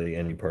not really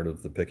any part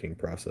of the picking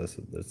process.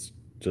 It's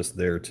just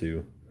there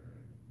to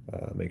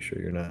make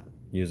sure you're not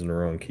using the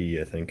wrong key,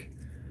 I think.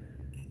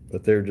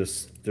 But they're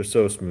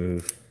so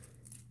smooth.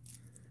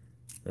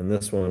 And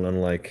this one,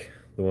 unlike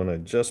the one I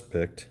just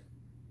picked,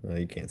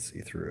 you can't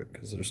see through it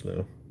because there's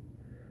no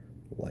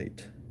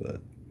light,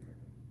 but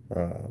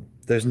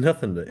there's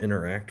nothing to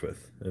interact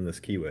with in this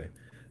keyway.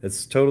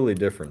 It's totally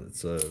different.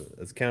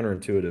 It's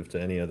counterintuitive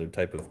to any other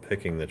type of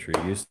picking that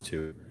you're used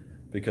to,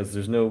 because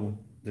there's no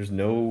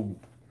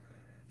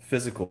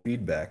physical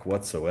feedback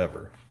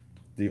whatsoever.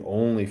 The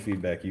only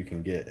feedback you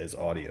can get is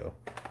audio.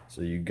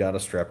 So you got to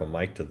strap a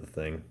mic to the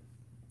thing,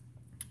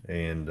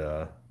 and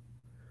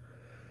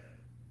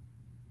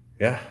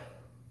yeah.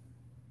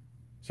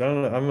 So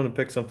I'm gonna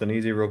pick something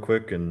easy real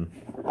quick, and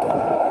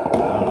I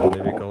don't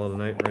know, maybe call it a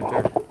night right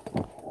there.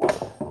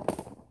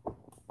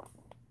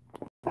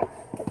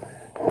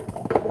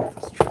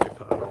 This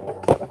tripod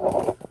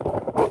all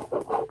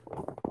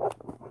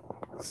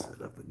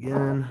set up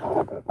again.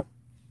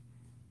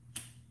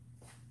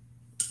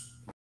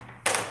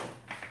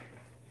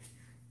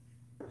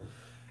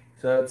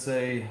 So I'd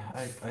say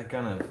I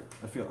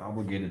feel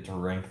obligated to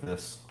rank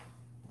this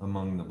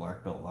among the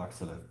black belt locks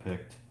that I've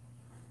picked.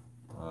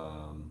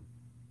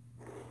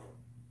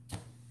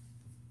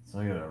 So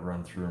I gotta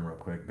run through them real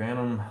quick.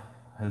 Bantam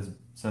has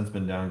since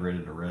been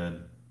downgraded to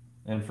red,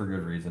 and for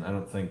good reason. I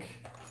don't think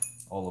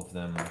all of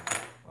them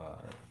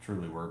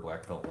truly were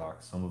black belt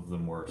locks. Some of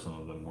them were, some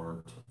of them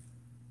weren't.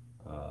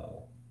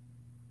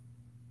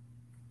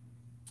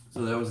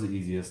 So that was the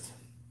easiest.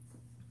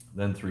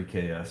 Then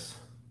 3KS,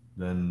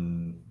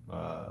 then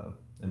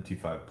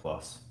MT5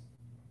 Plus,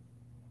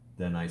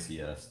 then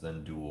ICS,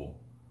 then Dual.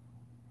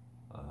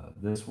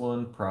 This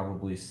one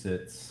probably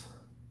sits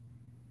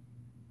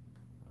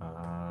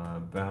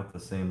about the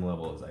same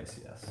level as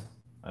ICS.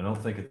 I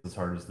don't think it's as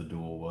hard as the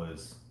Dual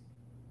was,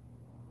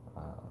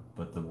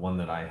 but the one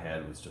that I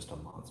had was just a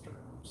monster.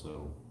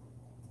 So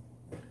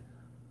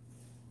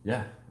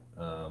yeah,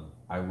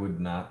 I would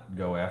not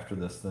go after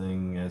this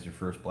thing as your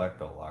first black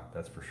belt lock,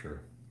 that's for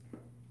sure.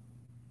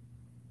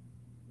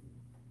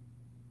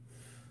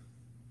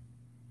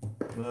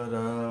 But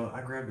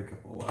I grabbed a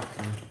couple of locks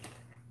and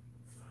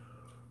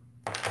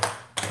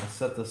I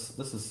set this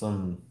is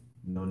some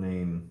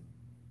no-name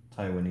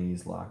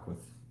Taiwanese lock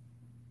with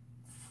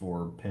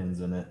 4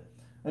 pins in it.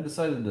 I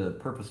decided to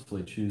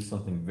purposefully choose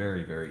something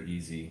very, very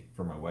easy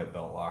for my white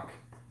belt lock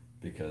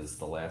because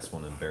the last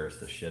one embarrassed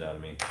the shit out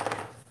of me.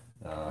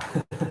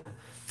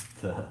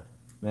 The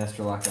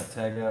master lockout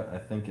tagout I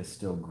think is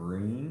still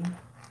green,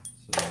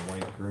 so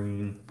white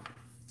green.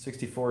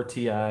 64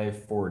 Ti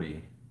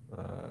 40.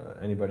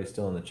 Anybody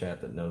still in the chat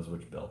that knows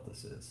which belt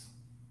this is?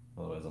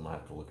 Otherwise I'm gonna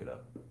have to look it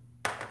up.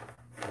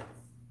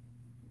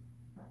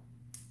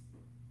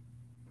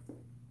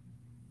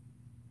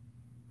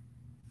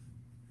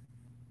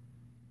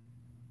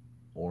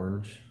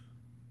 Orange.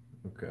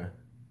 Okay.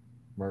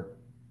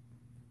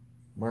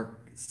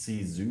 Mark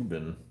C.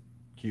 Zubin,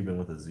 Cuban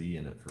with a Z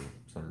in it for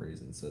some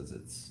reason, says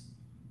it's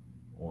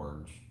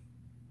orange.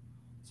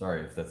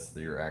 Sorry if that's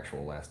your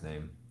actual last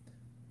name.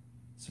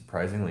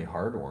 Surprisingly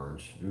hard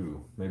orange.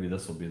 Ooh, maybe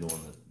this will be the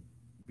one that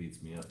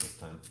beats me up this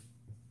time.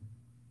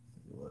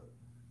 Look.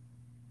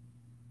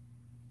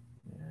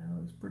 Yeah, it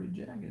looks pretty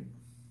jagged.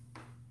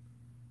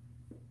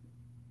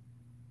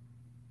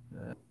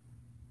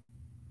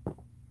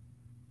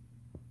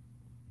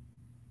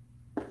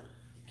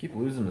 Keep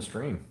losing the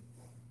stream.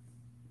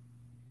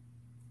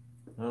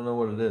 I don't know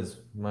what it is.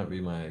 It might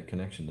be my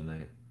connection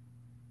tonight.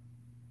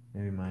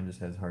 Maybe mine just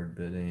has hard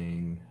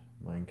bidding.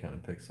 Mine kind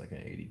of picks like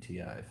an 80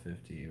 Ti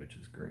 50, which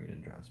is green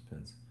and drops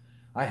pins.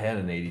 I had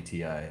an 80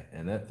 Ti,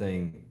 and that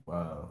thing,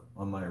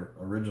 on my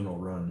original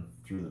run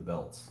through the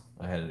belts,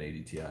 I had an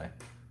 80 Ti,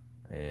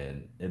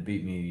 and it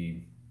beat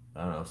me,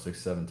 I don't know, 6,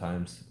 7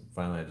 times.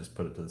 Finally, I just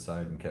put it to the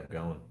side and kept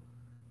going.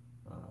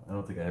 I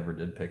don't think I ever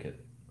did pick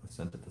it. I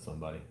sent it to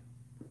somebody.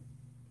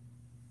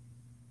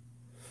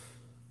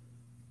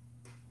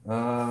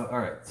 All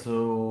right,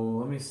 so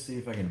let me see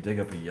if I can dig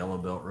up a yellow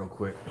belt real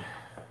quick.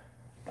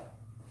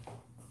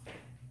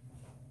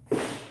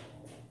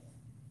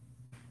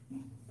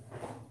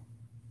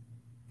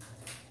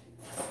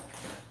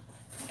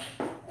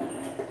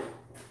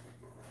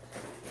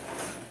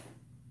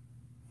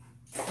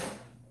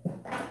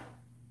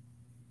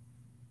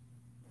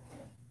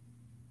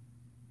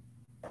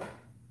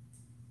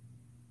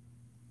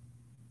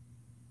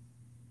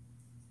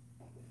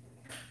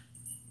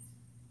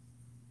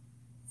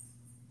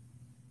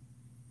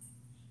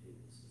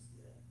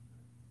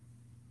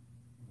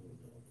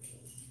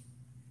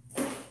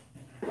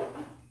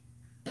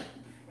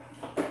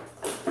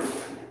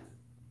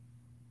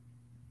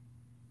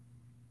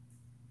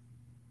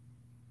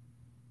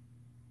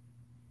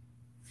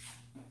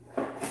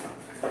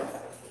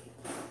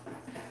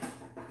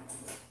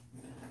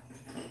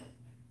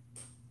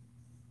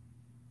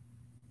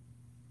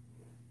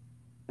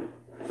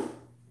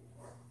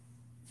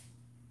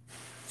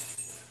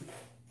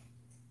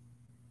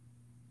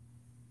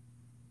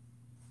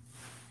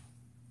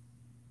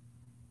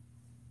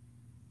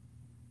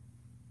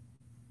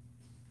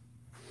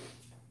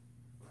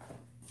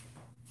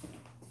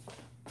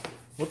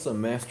 What's a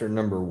master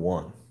number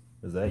 1?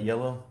 Is that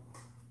yellow?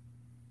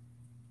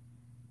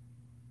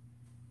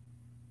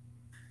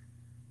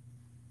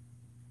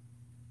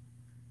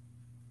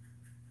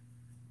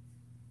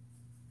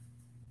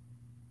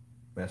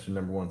 Master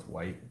number 1's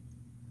white.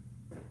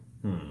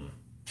 I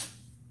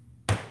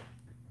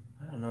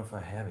don't know if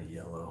I have a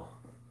yellow.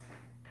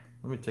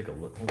 Let me take a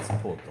look. Let's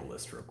pull up the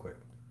list real quick.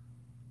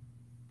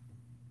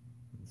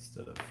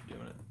 Instead of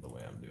doing it the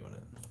way I'm doing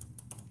it.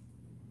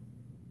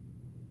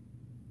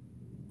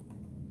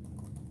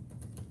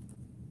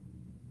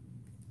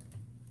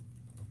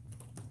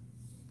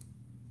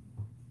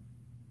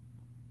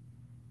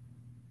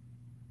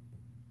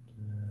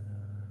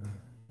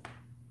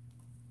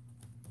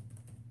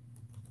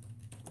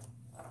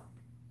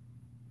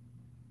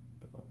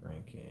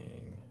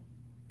 Ranking.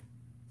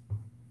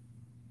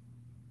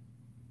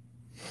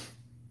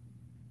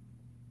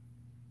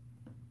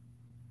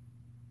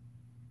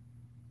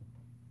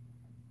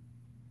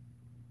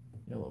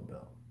 Yellow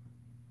belt.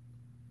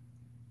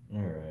 All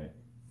right.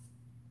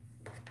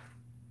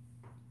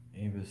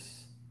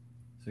 Avis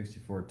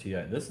 64 Ti.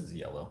 This is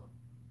yellow.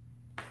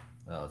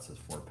 Oh, it says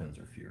 4 pins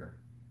or fewer.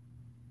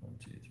 1,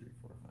 2, 3,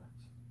 4,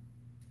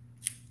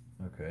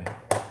 5. Okay.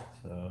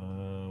 So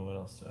what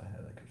else do I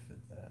have that could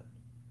fit that?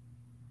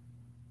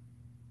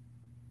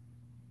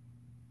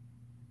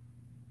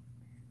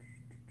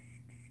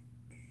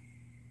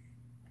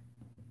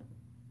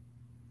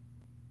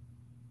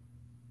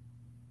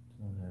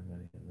 Don't have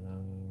any of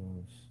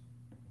those.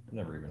 I've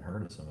never even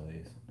heard of some of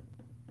these.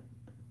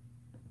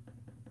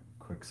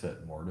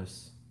 Quickset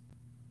mortise.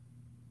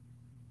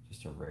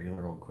 Just a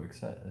regular old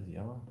quickset is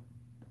yellow.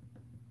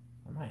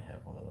 I might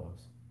have one of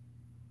those.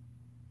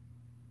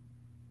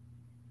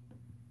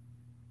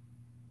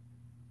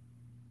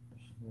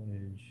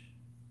 Sludge.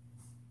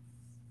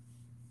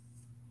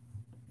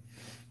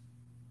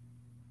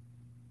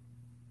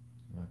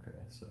 Okay,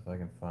 so if I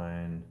can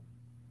find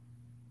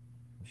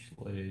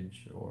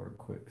Sludge or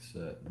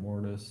quickset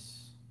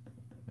mortise,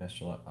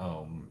 Masterlock,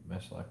 oh,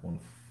 Masterlock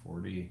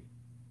 140,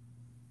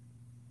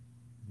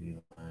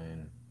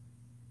 V-line,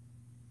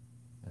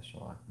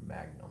 Masterlock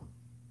Magnum.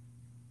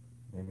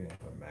 Maybe I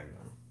have a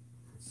Magnum.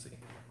 Let's see.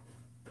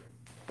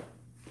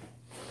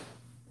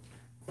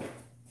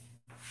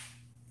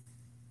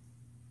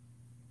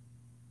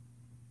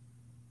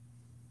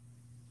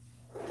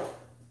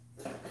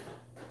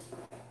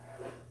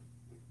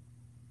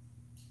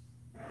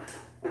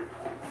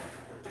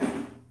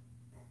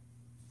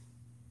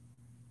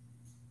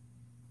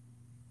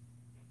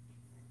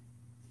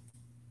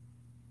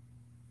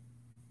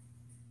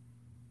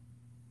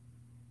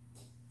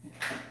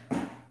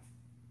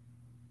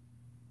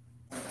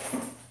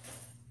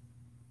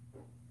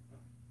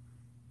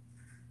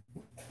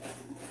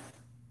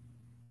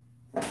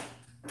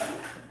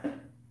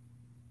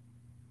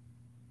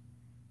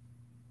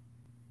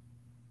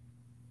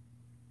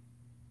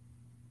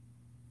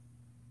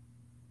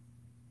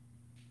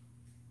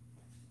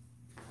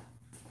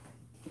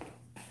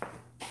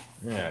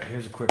 Yeah,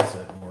 here's a quick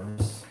set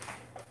mortise.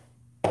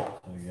 So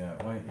we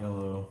got white,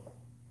 yellow,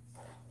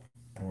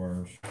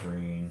 orange,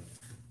 green.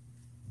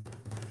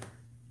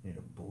 Need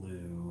a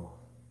blue.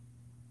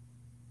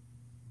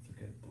 Let's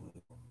look at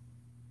blue.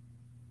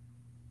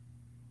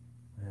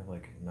 I have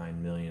like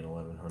 9,000,000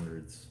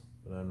 1100s,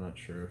 but I'm not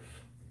sure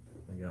if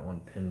I got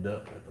one pinned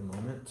up at the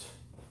moment.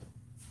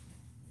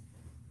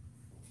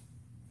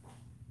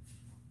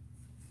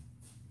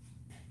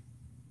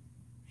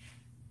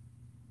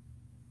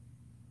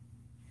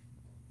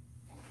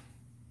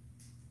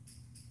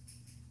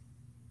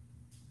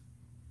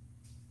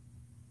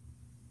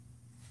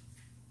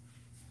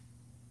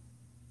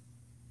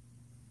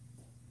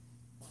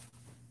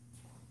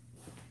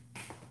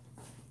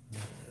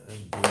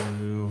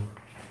 Blue.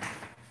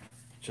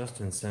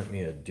 Justin sent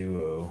me a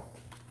duo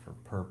for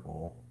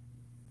purple.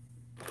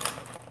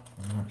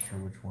 I'm not sure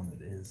which one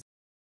it is.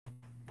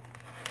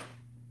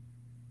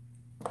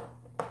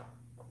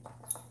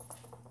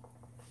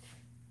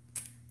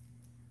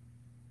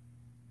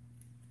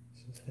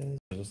 Is this his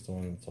or just the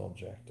one that's all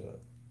jacked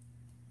up?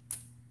 I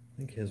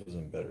think his was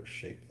in better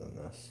shape than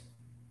this.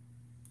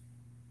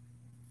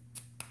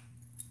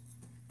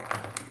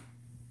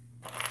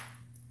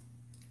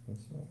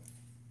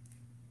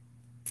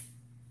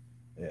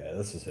 Yeah,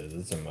 this is his.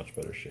 It's in much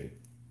better shape.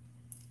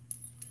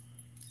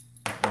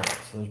 Alright,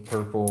 so there's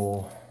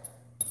purple,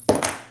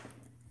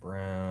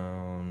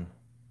 brown.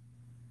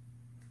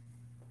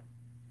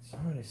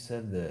 Somebody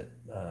said that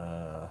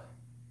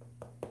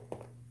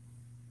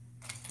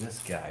this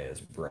guy is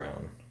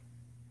brown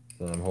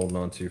that I'm holding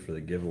on to for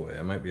the giveaway.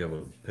 I might be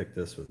able to pick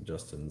this with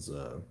Justin's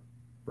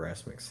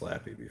brass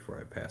McSlappy before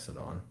I pass it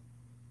on.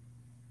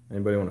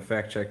 Anybody want to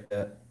fact check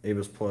that?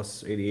 Avis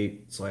Plus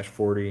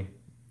 88/40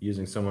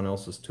 using someone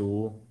else's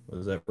tool.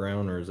 Is that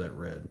brown or is that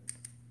red?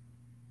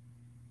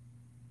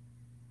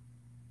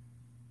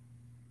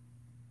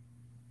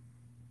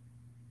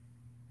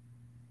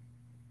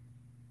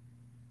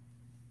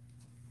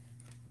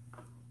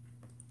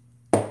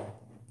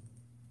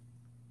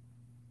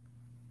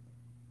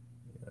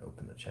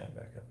 Open the chat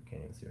back up. I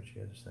can't even see what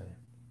you guys are saying.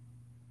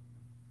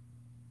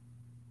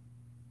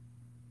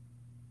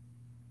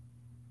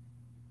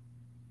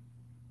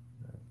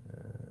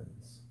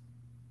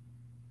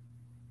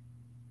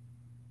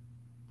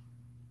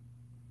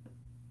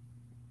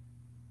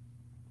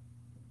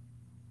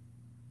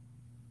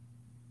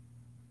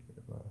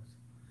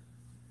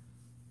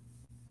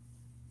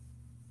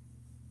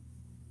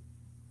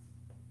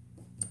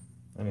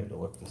 I need to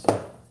look this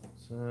up.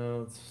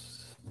 So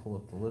let's pull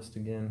up the list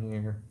again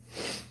here.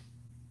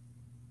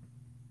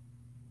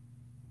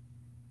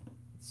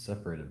 It's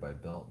separated by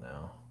belt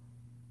now.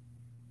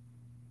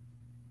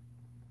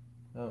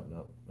 Oh,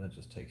 no, that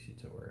just takes you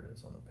to where it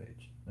is on the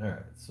page. All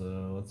right,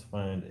 so let's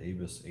find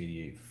Abus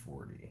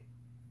 8840.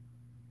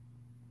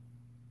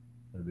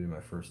 That'd be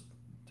my first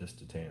disc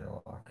detainer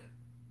lock.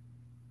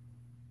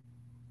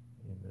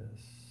 Abus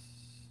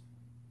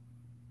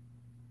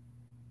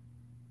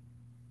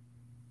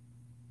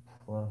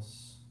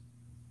Plus.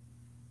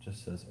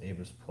 Just says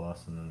Abus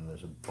Plus, and then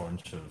there's a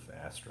bunch of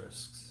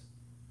asterisks.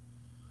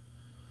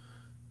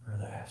 Where are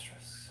the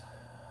asterisks?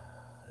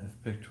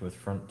 If picked with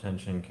front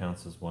tension,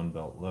 counts as one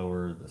belt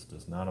lower. This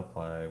does not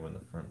apply when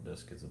the front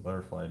disc is a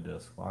butterfly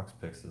disc. Locks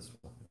picks this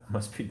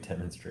must be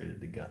demonstrated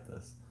to gut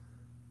this.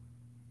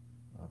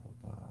 Blah,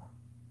 blah, blah.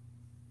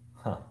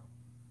 Huh.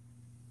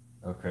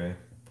 Okay.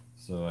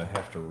 So I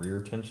have to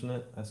rear tension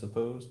it, I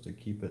suppose, to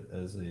keep it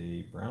as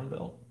a brown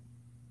belt.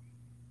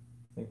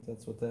 I think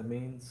that's what that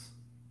means.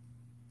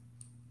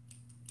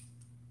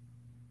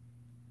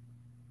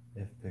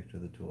 If picked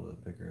with a tool, the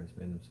picker has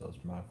made themselves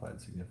modified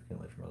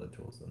significantly from other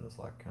tools, then this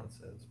lock counts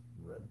as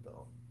red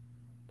belt.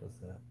 Is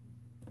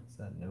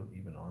that note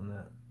even on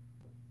that?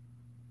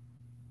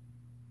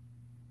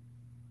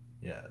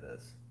 Yeah, it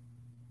is.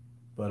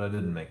 But I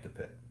didn't make the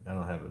pick. I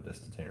don't have a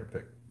disc detainer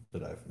pick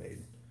that I've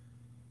made.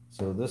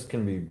 So this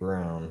can be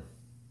brown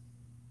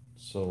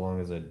so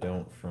long as I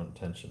don't front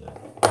tension it.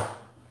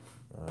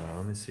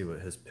 Let me see what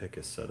his pick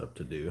is set up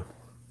to do.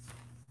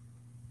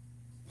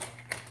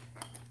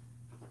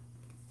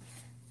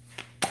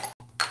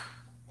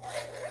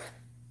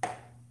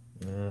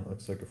 It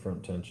looks like a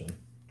front tension.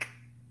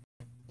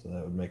 So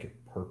that would make it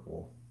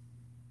purple.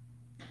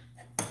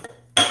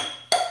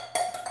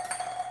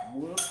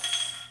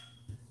 Whoops.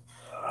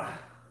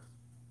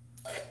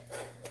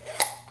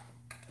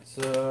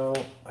 So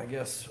I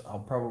guess I'll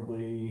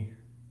probably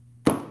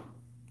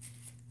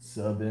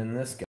sub in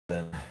this guy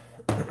then.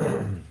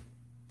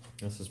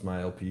 This is my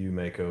LPU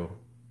Mako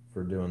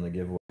for doing the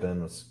giveaway.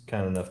 Ben was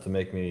kind enough to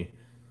make me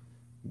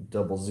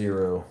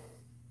 00.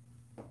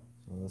 So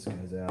this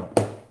guy's out.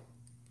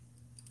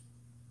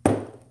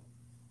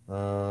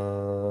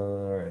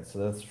 Alright, so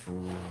that's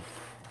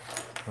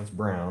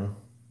brown.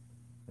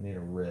 I need a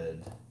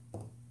red.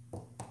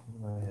 What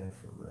do I have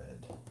for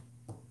red?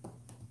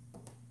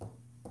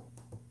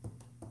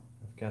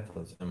 I've got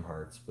those M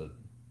hearts, but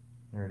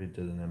I already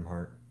did an M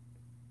heart.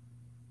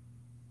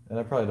 And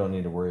I probably don't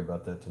need to worry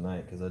about that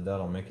tonight because I doubt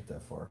I'll make it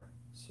that far.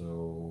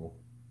 So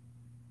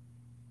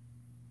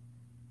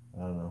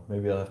I don't know.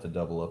 Maybe I'll have to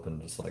double up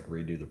and just like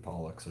redo the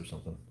Pollux or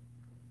something.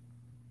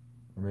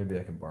 Or maybe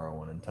I can borrow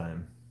one in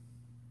time.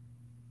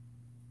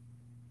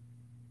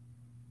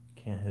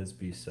 Can't his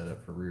be set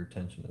up for rear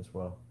tension as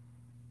well?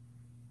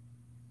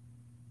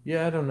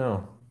 Yeah, I don't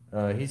know.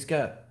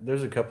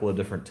 There's a couple of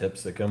different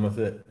tips that come with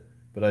it,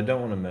 but I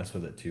don't want to mess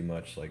with it too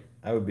much. Like,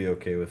 I would be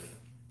okay with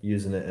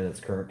using it in its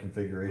current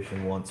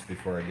configuration once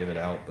before I give it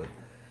out, but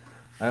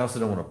I also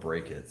don't want to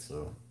break it,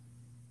 so.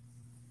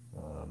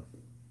 Man,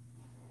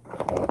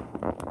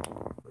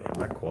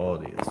 my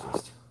quality is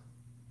just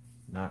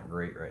not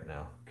great right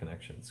now.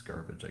 Connection's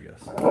garbage, I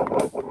guess.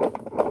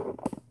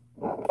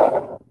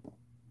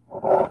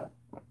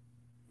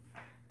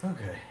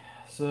 Okay,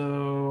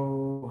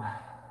 so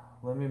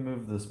let me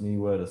move this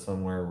Miwa to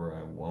somewhere where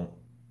I won't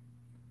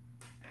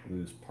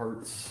lose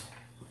parts.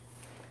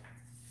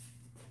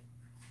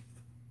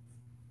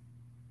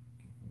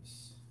 Get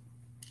this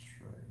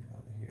tray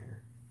out of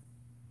here.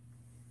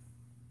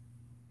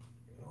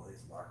 Get all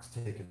these locks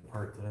taken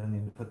apart that I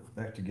need to put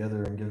back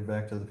together and give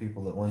back to the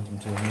people that lent them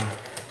to me.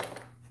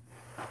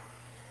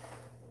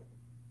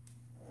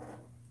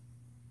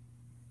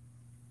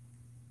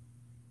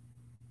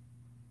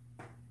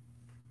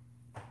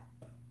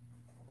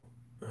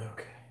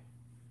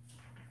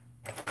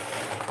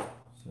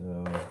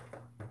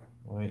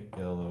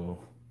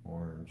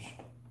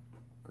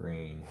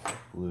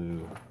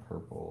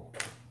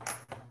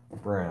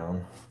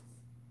 Brown.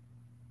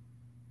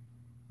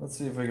 Let's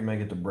see if we can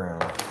make it to brown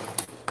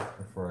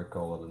before I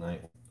call it a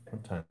night.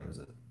 What time is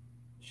it?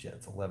 Shit,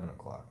 it's 11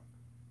 o'clock.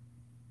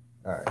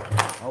 Alright,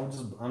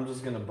 I'm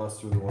just gonna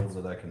bust through the ones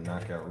that I can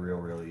knock out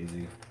real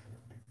easy.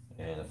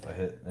 And if I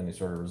hit any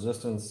sort of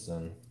resistance,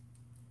 then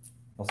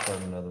I'll start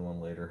another one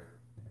later.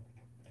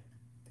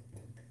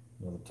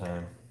 Another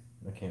time.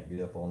 I can't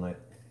be up all night.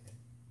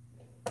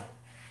 I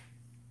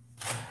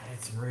need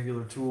some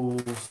regular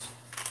tools.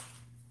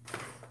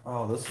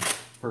 Oh, this is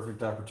a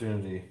perfect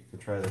opportunity to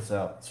try this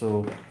out.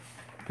 So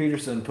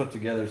Peterson put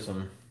together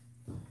some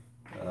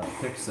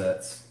pick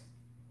sets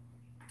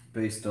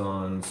based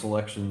on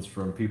selections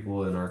from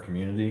people in our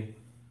community,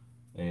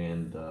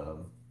 and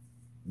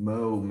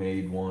Mo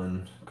made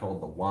one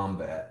called the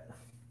Wombat,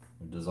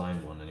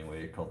 designed one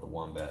anyway, called the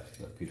Wombat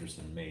that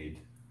Peterson made.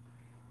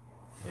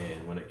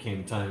 And when it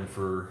came time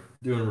for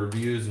doing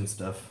reviews and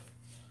stuff,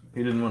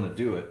 he didn't want to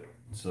do it,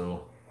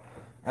 so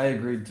I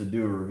agreed to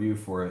do a review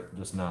for it,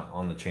 just not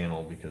on the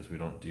channel because we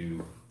don't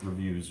do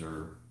reviews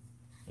or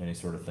any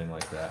sort of thing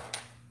like that.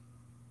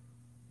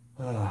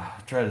 I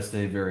try to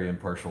stay very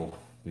impartial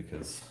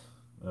because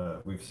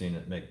we've seen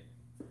it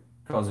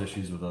cause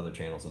issues with other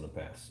channels in the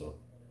past. So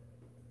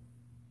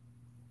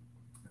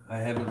I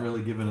haven't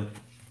really given it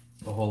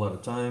a whole lot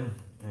of time,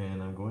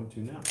 and I'm going to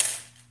now.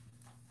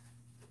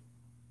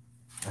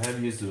 I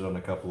have used it on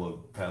a couple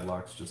of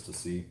padlocks just to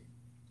see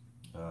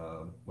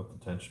what the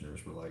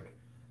tensioners were like.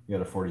 You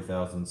got a 40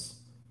 thousandths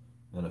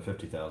and a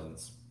 50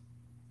 thousandths,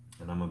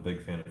 and I'm a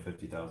big fan of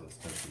 50 thousandths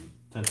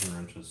tension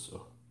wrenches.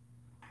 So,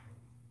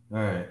 all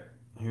right,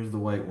 here's the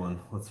white one.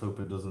 Let's hope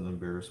it doesn't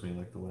embarrass me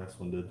like the last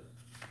one did.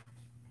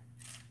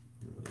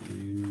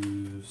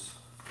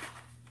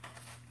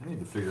 I need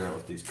to figure out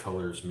what these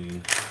colors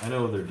mean. I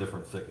know they're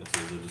different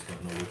thicknesses. I just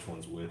don't know which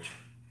one's which.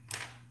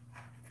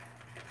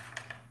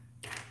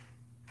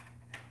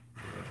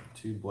 Yeah,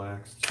 2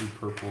 blacks, 2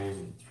 purples,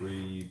 and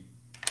 3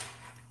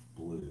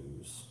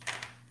 blues.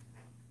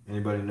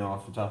 Anybody know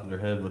off the top of their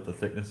head what the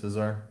thicknesses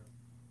are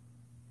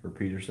for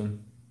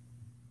Peterson?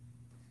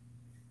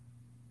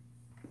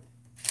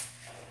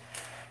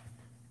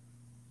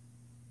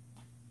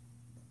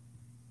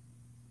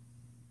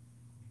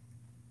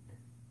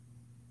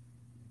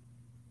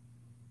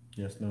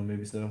 Yes, no,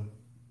 maybe so.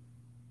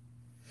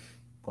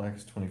 Black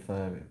is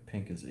 25,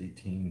 pink is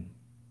 18,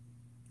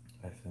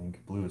 I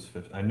think. Blue is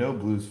 15. I know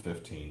blue's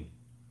 15,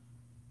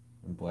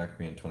 and black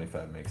being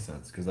 25 makes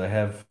sense because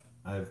I've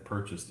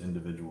purchased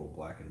individual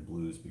black and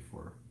blues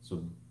before.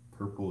 So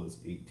purple is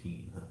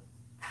 18, huh?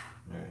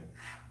 All right.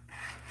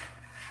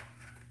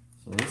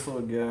 So this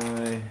little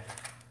guy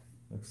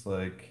looks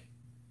like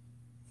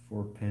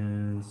 4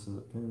 pins. Is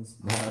it pins?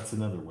 No, that's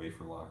another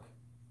wafer lock.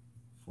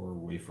 4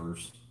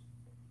 wafers.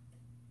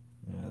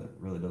 Yeah, that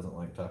really doesn't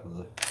like top of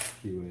the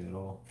keyway at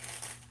all.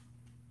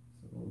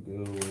 So we'll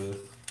go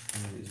with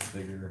one of these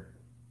bigger.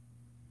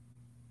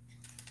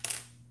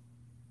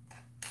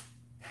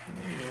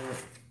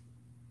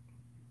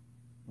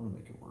 I'll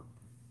make it work.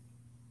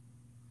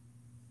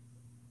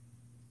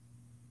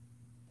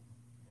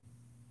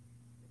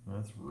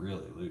 That's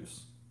really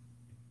loose.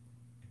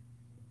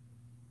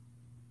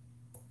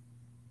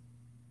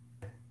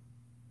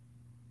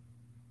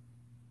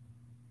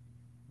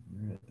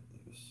 Really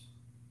loose.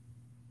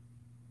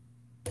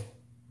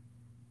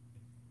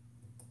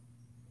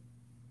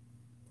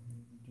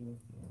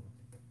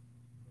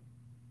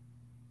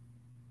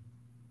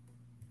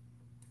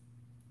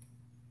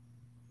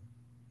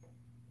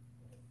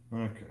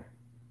 Okay,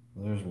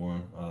 there's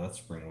one. Oh, that's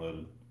spring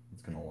loaded.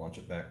 It's gonna launch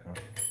it back now.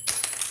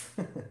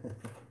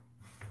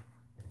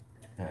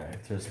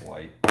 Alright, there's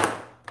white.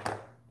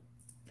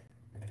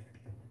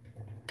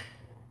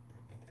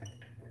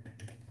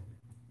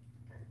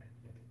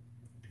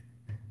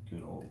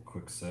 Good old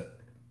quick set.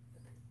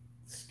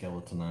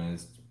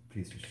 Skeletonized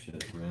piece of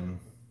shit rim.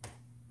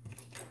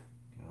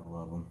 Gotta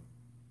love them.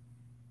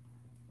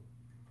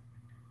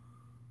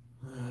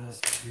 That's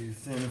too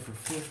thin for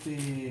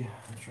 50.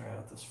 I'll try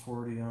out this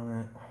 40 on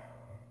it.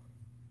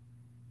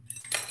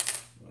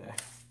 Yeah.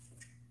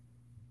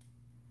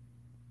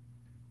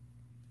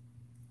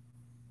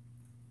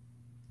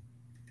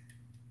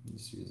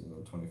 Just using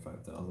the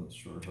 25,000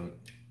 short hook.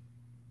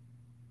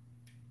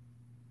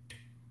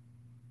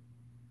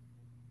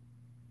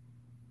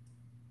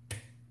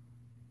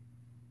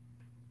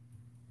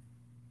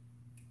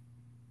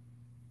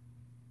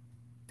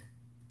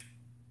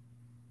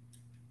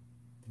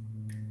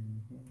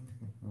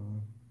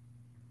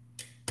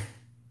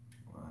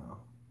 Wow.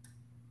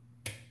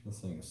 This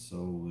thing is so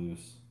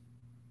loose.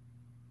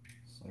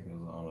 It's like it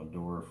was on a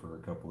door for a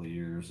couple of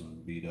years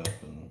and beat up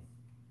and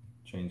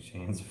changed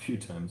hands a few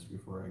times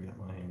before I got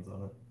my hands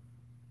on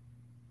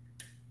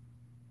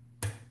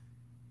it.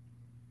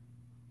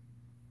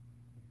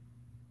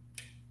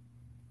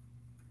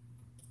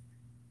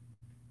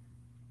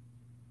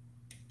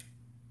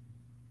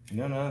 You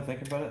know, now that I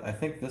think about it, I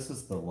think this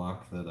is the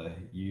lock that I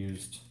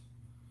used.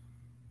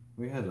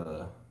 We had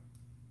a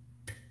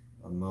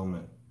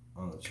moment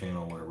on the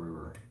channel where we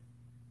were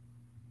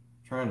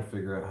trying to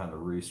figure out how to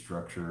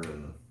restructure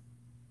and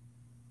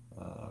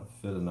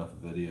fit enough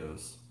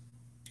videos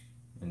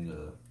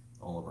into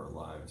all of our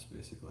lives,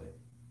 basically.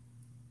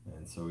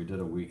 And so we did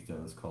a week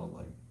that was called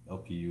like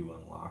LPU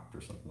Unlocked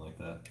or something like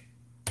that.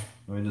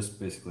 And we just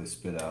basically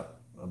spit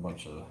out a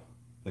bunch of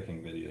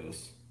picking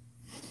videos.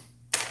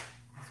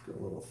 Let's go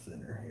a little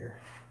thinner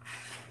here.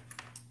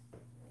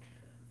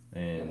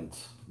 And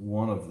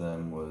one of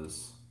them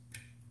was,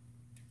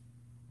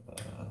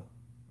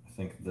 I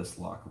think this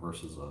lock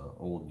versus a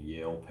old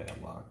Yale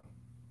padlock,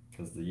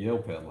 because the Yale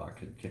padlock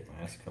could kick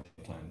my ass a couple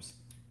of times,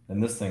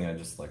 and this thing I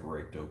just like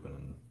raked open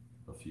in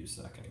a few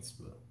seconds.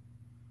 But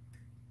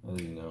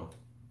as you know,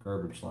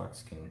 garbage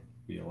locks can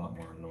be a lot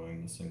more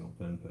annoying to single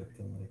pin pick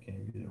than they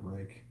can be to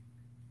rake.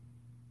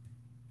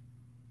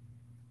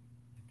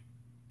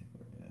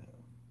 Yeah,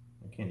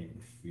 I can't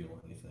even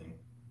feel anything.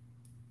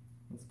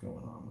 What's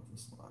going on with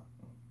this lock?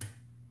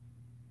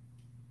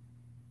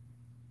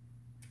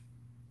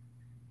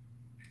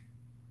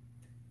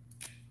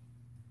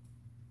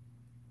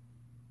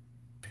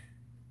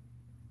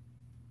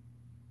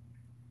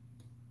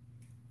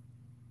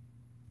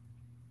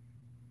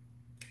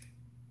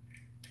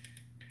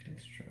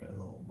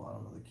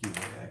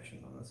 action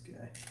on this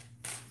guy.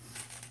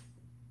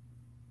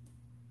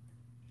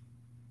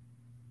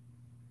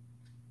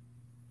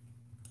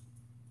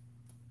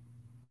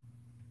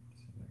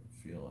 See if I can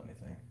feel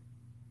anything.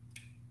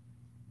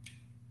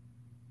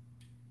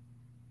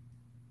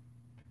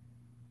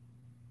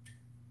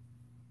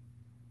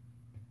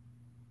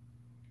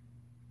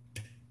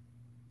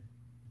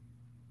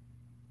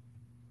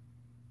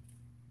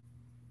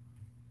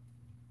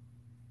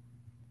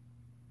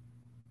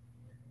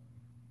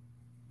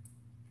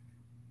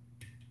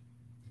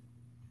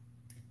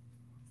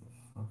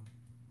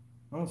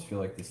 I almost feel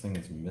like this thing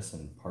is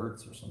missing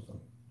parts or something.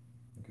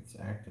 Like it's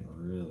acting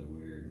really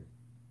weird.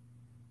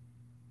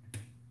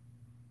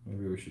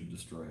 Maybe we should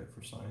destroy it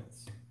for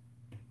science.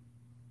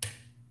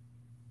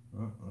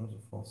 Oh, there's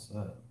a full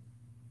set.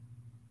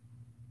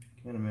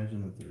 Can't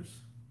imagine that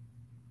there's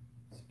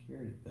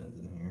security pins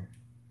in here.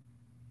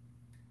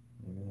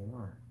 Maybe there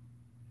are.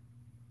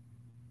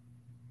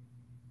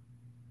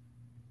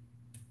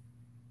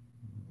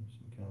 There's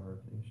some kind of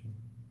rotation.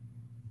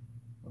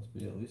 Must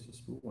be at least a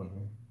spool in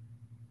here.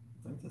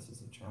 I think this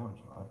is a challenge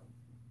lot.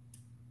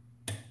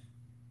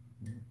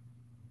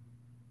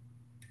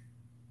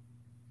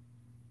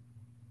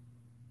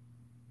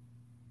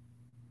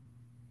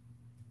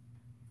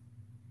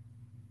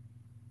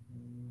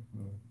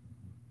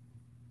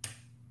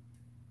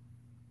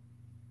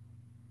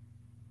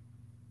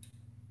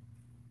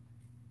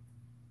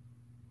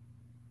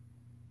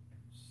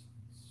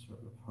 Sort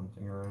of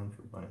hunting around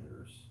for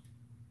binders.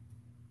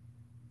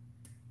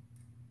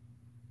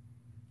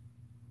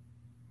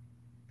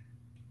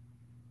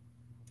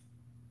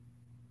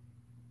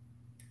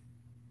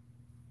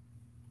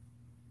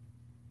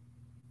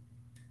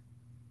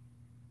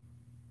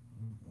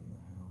 What in the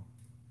hell?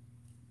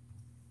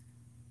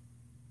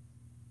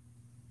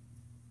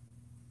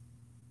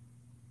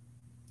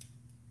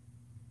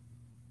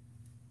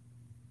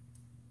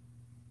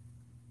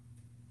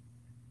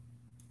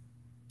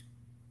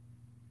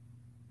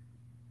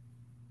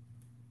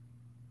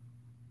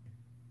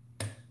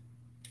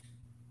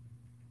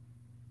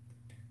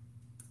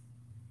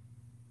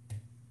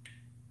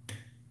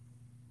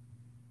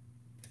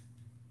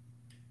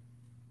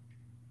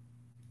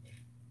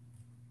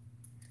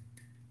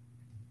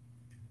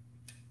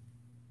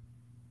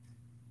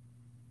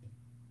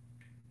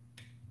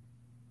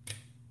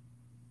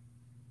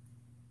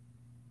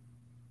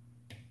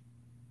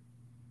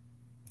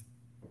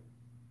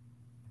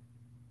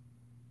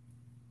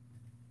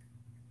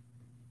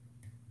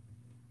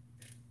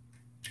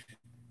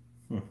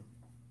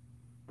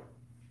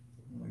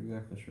 I'm not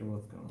exactly sure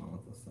what's going on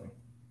with this thing.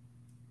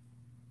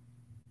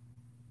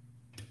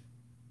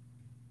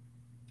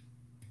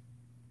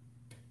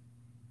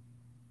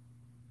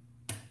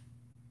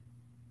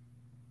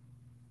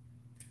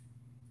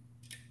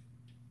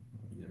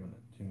 I'm giving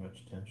it too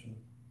much tension.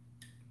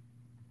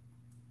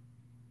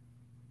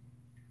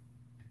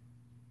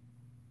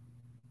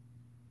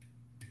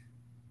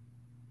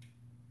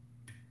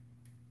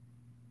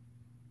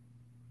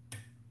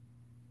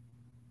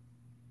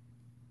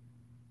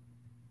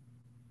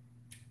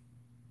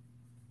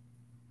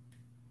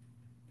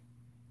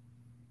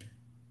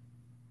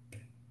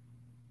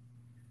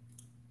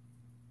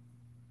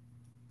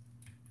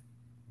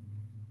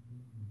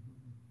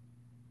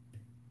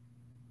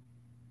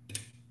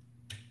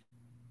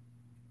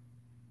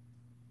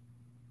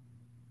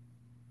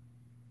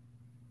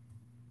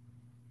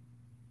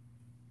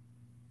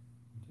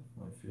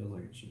 Definitely feels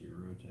like it should be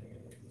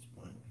rotating at this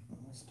point. Am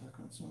I stuck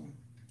on something?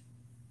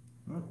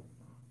 Oh.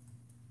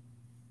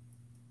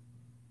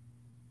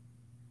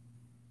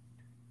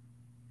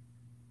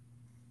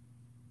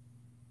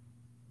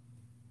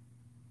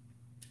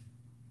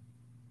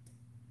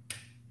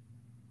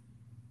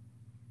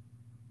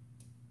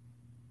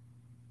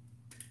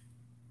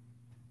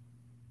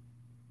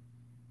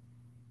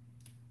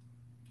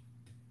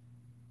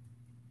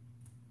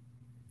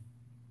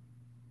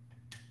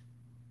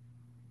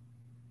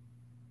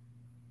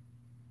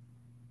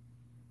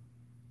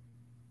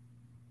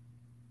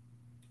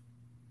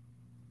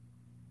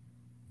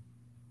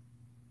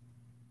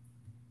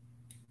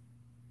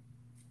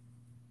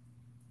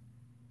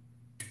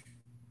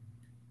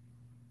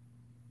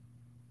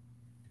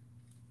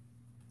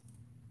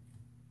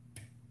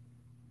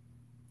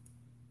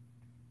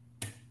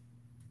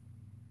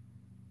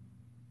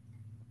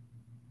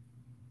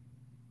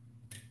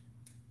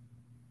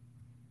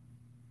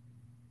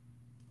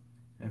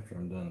 After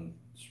I'm done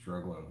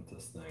struggling with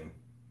this thing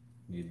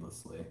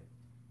needlessly,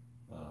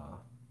 oh,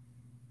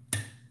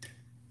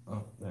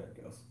 there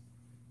it goes.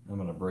 I'm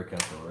gonna break out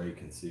the rake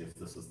and see if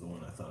this is the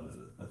one I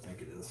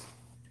think it is.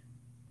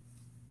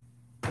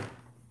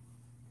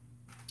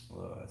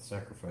 Well, I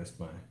sacrificed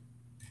my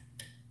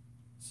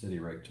city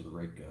rake to the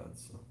rake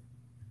gods, so.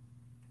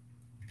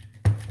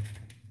 Get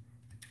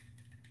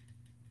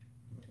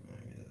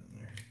it in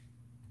there.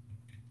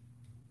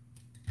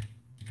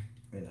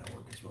 May not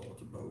work as well with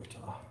the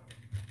Bogota.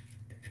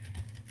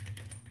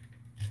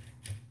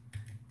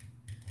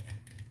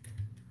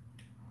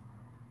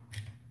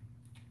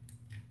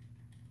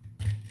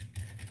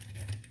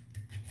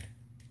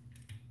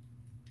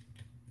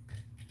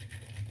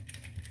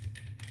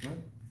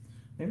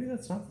 Maybe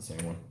that's not the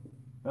same one.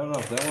 I don't know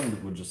if that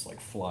one would just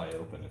like fly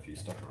open if you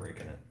stuck a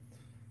rake in it.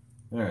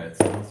 Alright,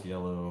 so that's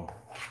yellow.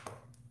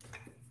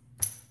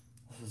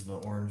 This is the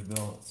orange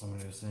belt.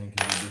 Somebody was saying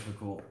can be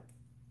difficult.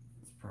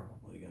 It's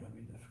probably going to be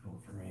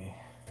difficult for me.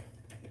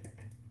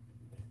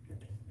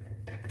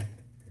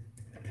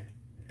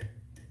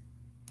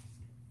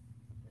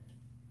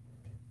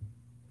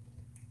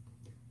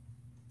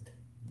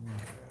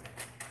 Alright.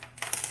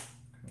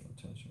 What kind of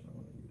tension I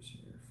want to use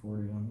here?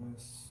 40 on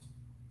this.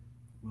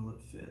 Will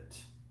it fit?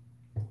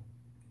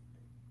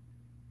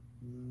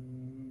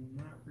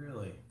 Not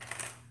really.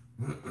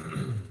 Have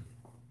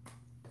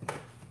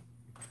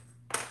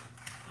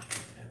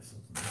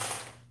something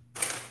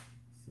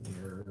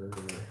thinner. Let's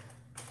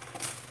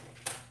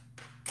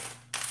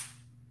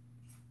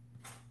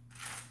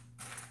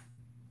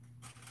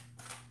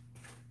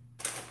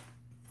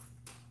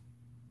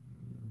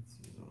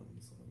use one of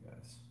these little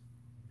guys.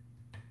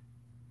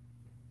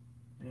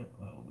 Yeah,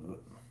 that'll do it.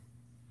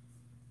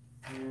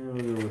 Yeah,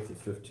 we'll go with the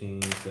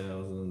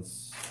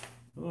 15,000s.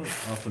 I don't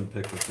often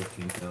pick the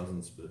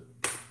 15,000s, but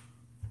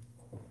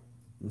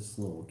this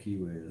little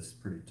keyway is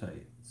pretty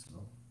tight,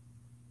 so.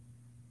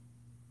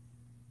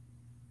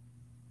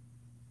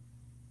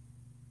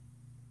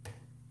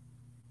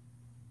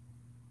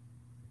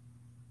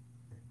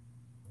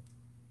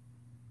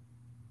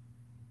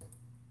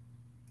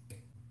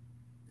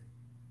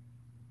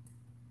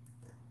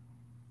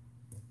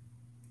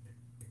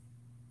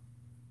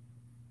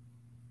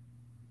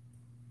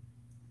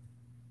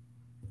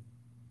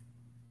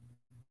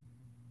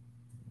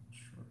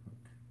 Short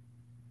hook.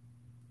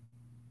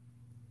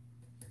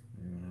 I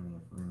don't even have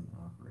enough room to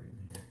operate in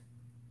here.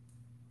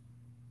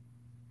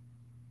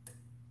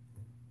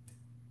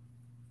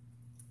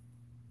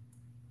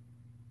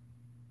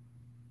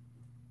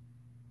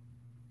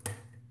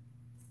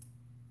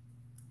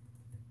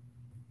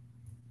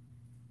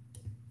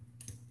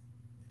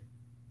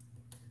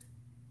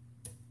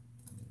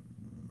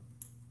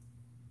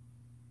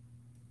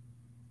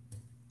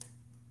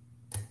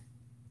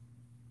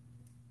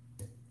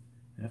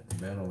 Half the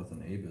battle with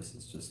an Avis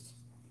is just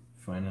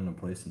finding a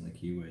place in the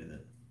keyway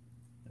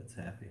that's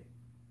happy.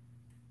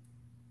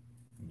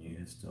 And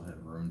you still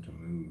have room to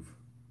move.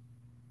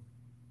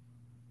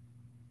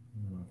 I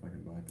don't know if I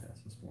can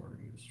bypass this board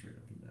and get it straight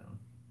up and down.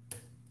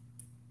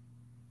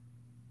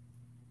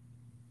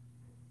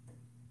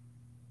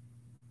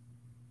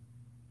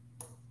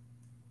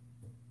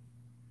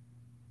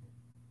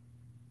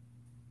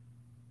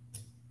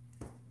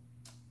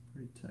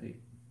 Pretty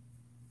tight.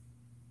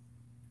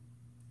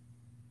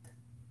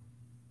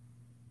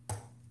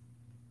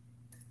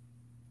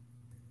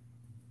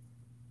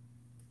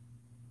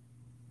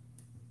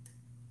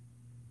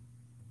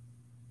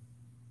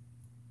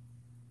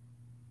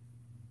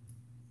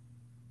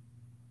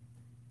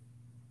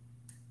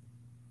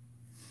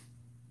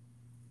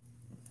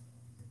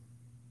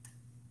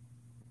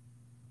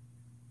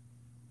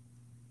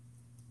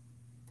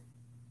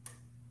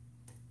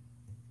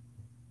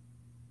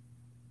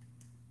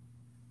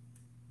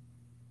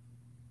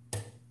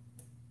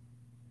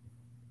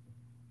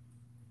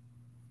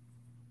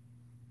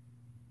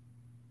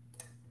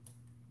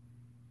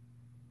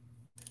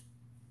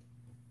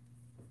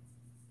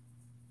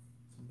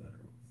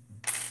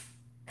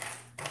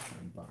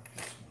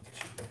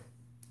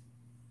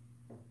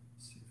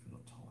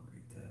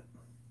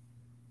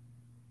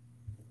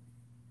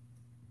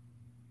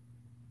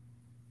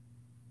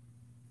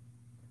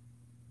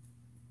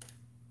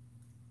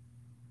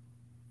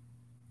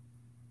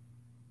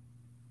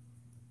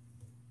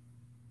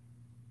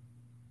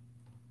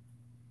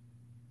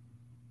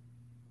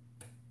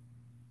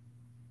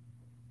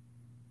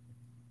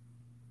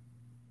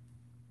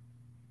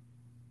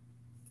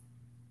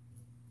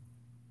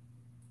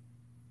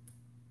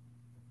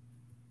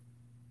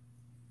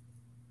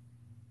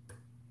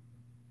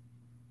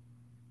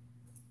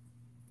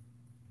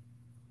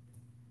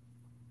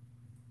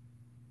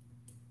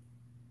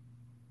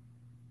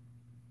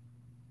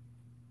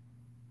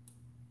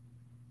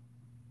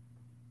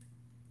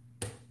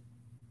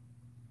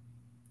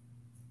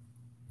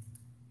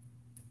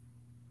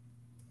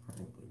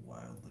 Probably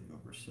wildly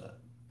overset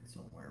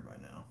somewhere by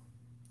now.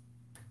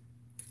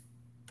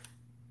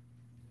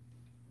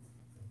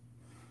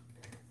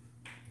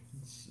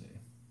 Let's see.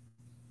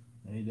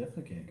 Now you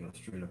definitely can't go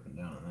straight up and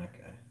down on that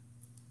guy.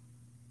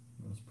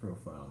 This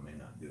profile may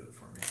not do it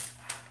for me.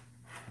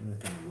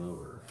 Anything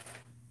lower?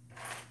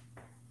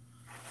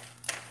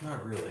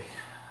 Not really.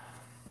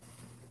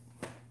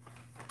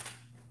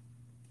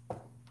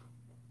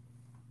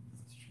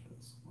 Let's try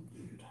this little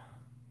dude.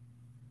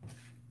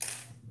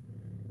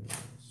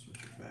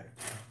 Switch it back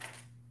to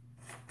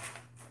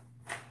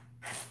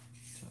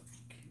top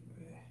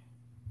keyway.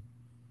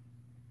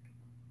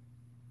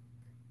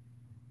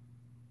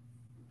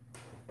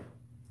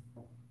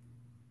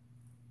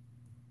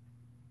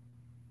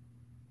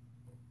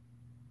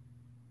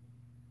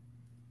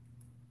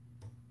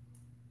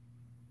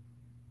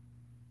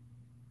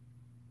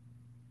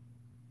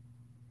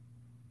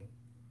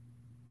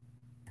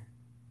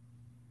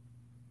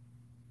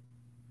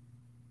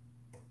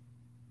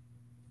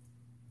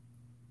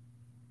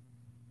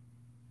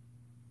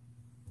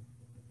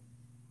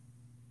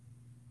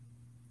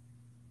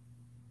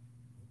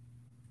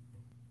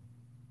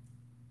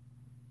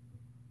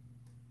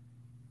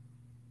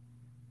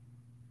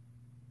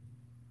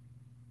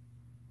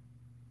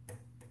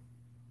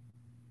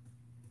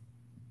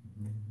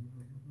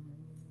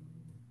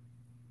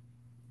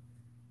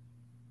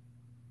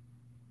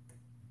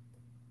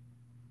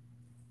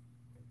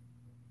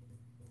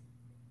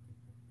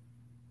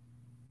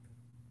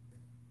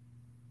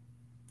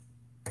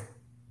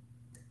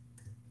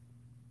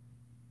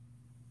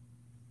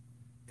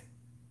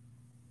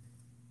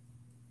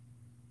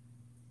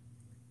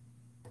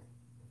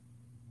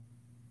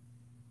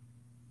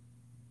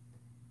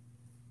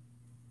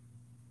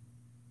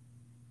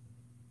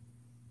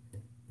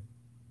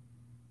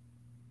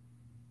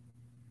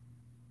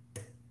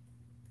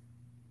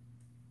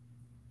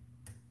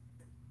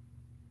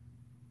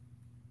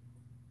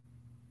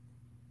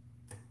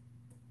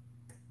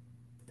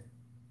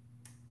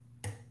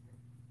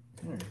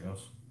 There he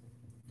goes.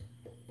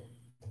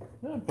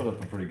 I put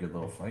up a pretty good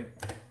little fight.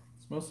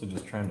 It's mostly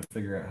just trying to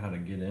figure out how to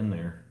get in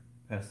there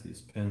past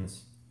these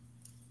pins.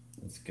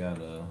 It's got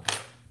a...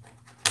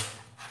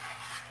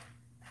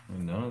 I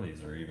mean, none of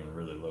these are even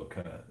really low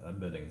cut. That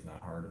bitting's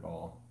not hard at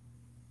all.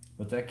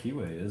 But that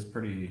keyway is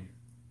pretty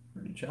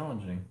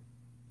challenging.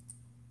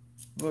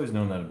 I've always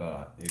known that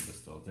about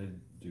Avis though. They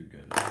do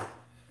good.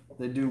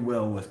 They do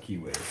well with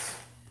keyways.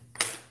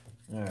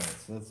 Alright,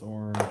 so that's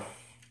orange.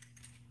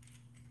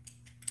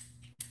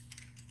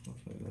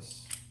 Hopefully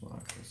this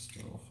lock is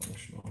still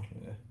functional.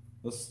 Yeah.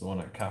 This is the one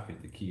I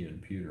copied the key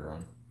and pewter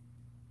on.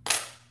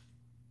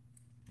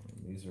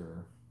 And these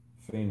are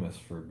famous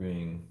for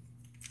being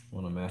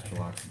one of Master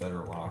Lock's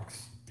better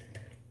locks.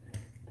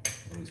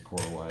 At least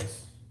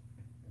core-wise.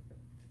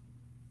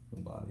 The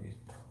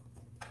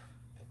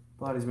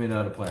body's made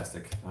out of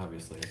plastic,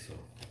 obviously, so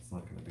it's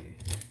not going to be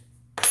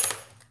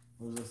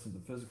resistant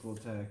to physical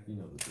attack. You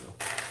know the drill.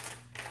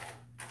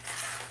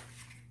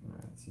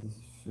 Alright, so this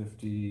is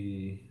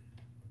 50.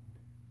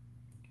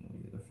 Can I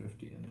get a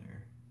 50 in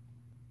there?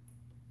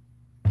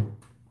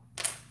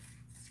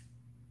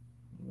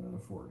 About a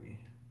 40.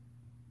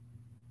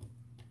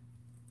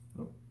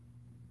 Oh,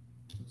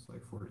 looks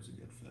like 40 is a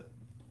good fit.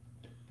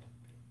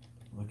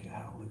 Look at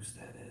how loose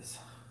that is.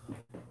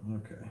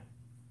 Okay.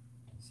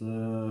 So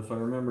if I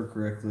remember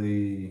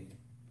correctly,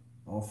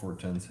 all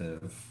 410s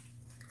have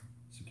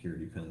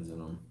security pins in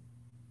them.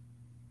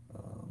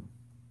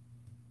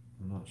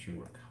 I'm not sure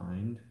what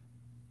kind,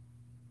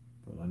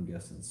 but I'm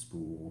guessing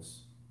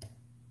spools.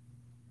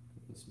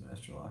 This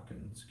Master Lock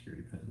and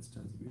security pins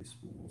tends to be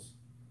spools.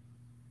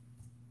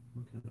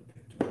 What kind of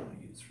pick do I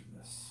want to use for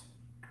this?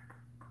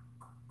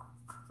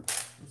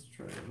 Let's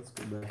try it. Let's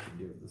go back and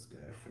give this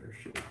guy a fair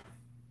shake.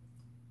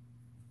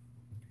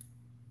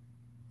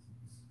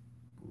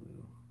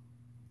 Blue.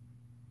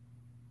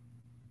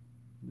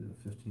 Do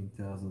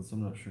 15,000. So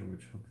I'm not sure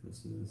which hook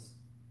this is.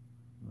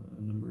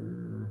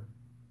 Number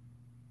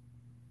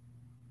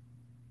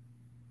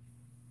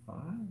 5.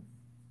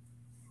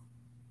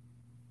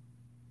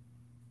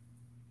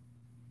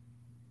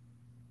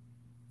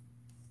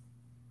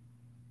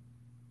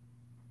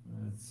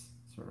 It's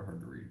sort of hard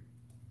to read.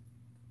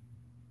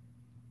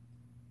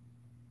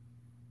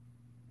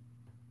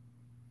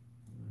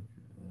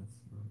 Okay, that's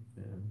not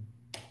bad.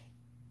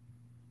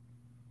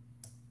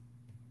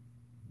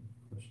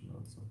 Pushing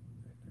on something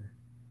back there.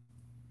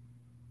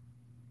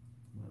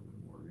 Might have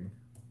been working.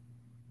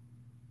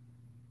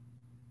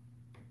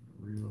 A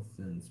real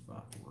thin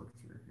spot to work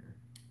through here.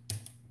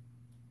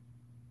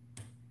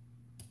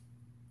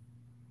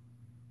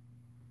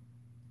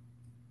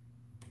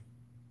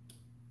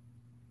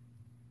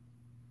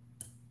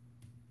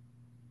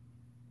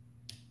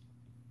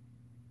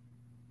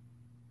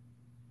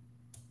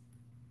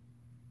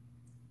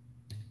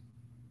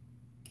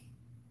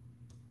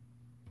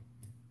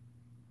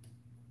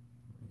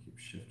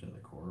 Shifting the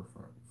core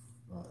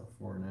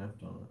fore and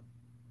aft on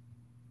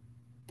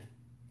it.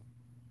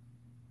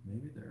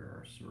 Maybe there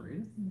are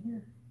serrated in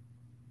here?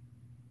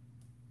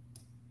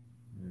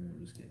 Maybe I'm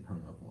just getting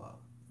hung up a lot.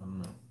 I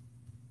don't know.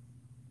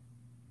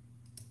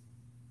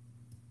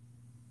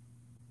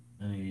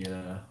 Any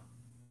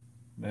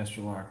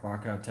Master Lock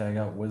lockout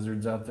tagout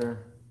wizards out there?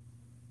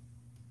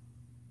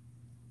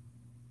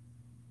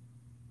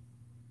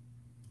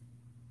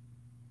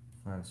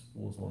 Five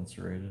spools, one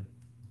serrated.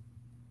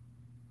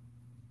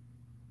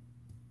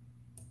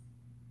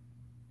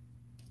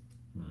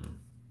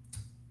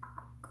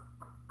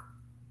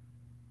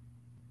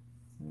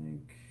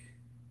 I'm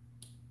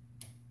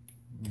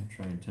going to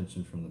try and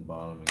tension from the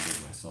bottom and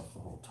give myself the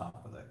whole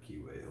top of that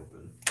keyway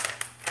open.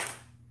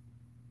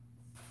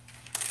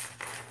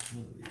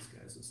 None of these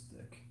guys is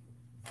thick.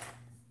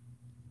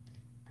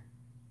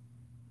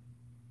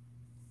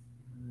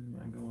 Am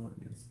I going up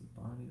against the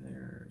body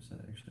there, or is that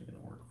actually going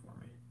to work for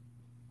me?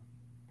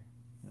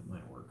 That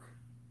might work.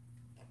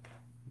 I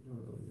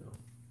don't really know.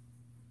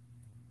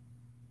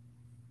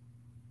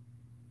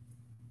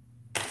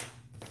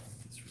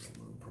 This real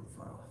low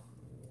profile.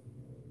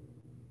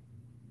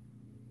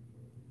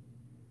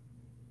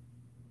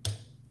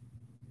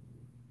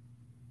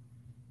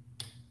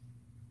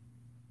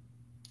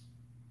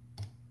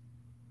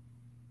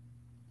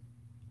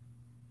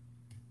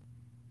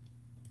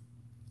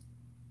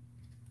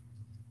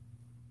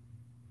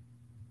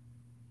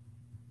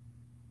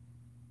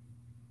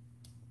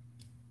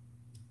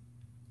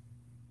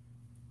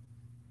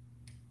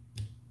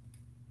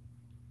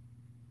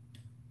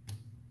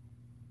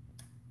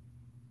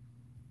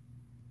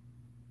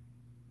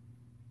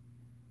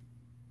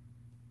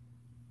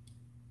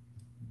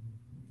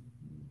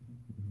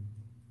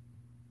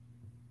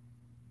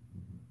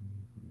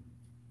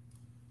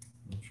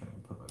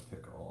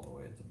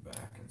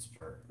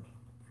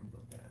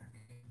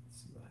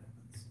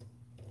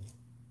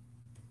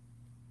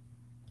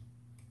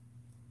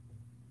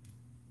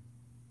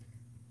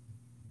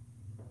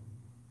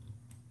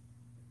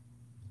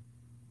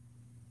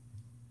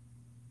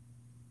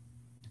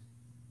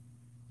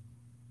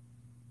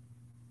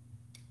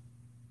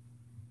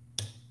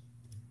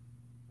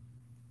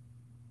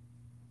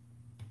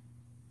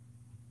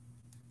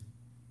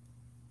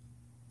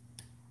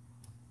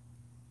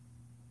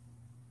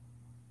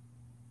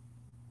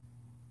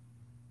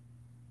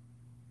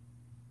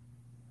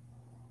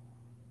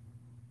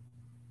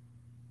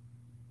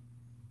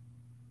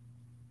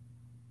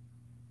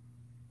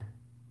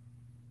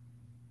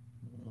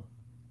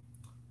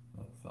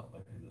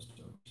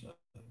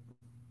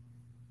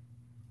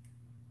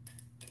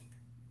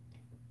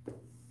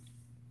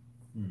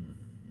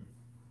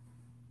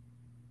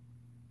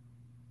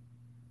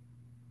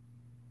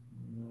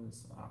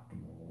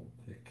 optimal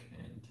pick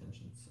and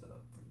tension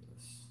setup for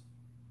this.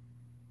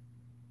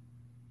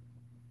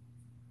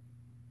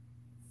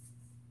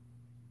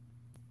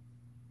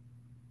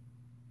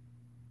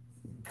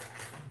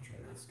 Try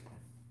this guy.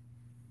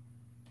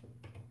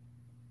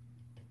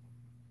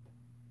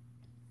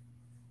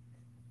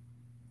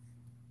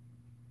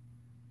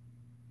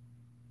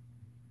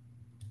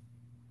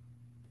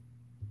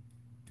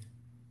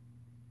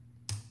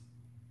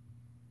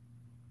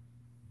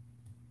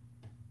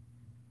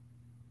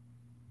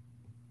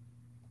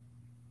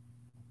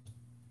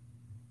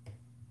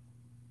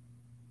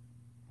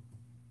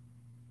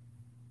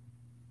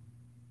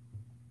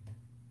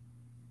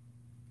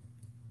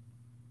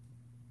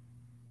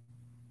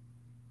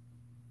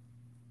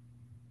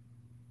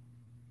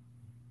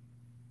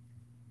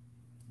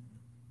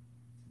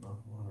 Not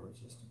a lot of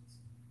resistance.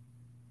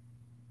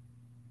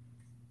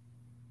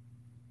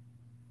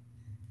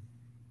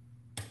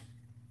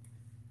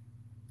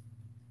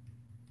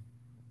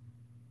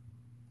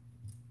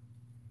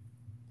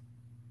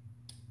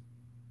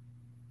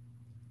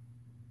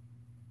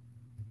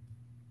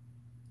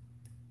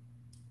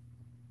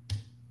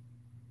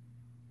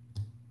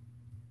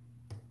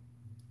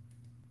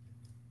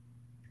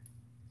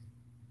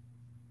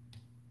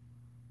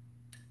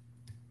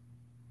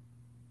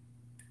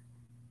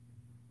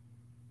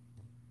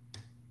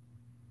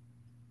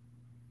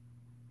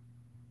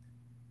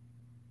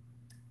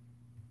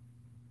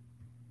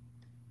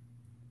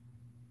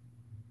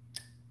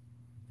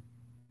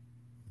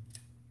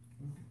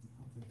 I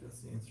don't think that's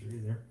the answer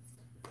either.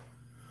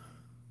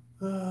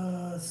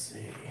 Let's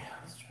see.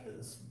 Let's try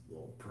this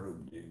little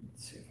probe dude.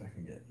 See if I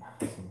can get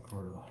some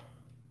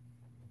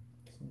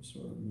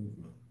sort of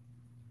movement.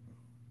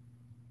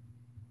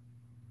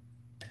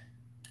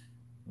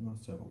 I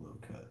must have a low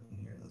cut in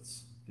here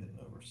that's getting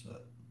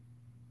overset.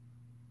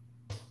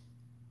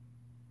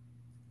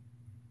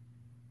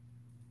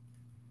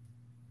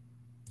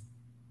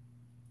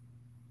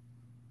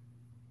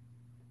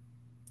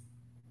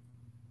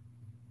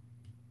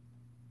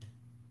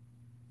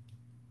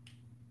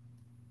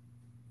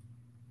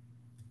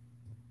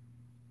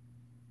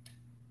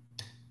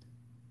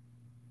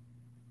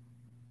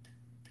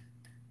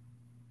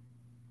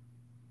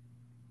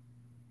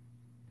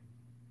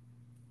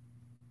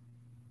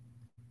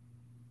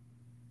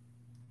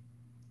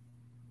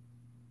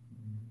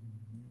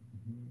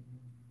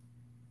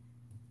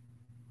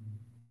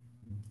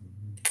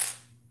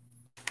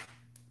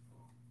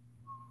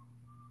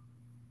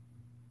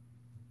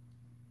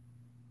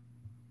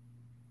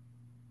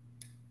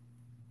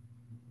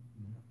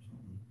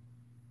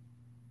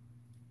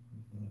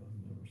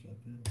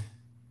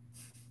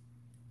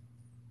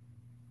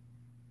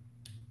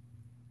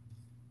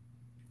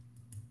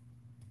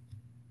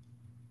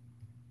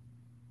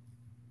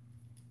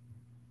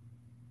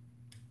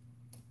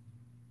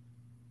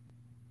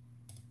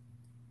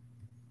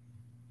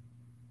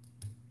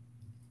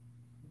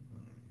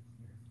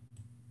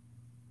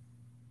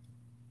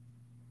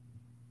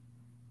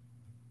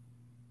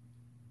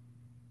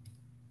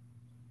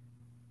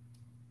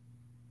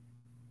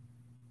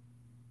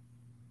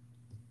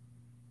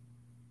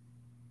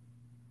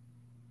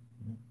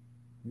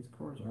 These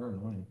cores are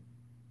annoying.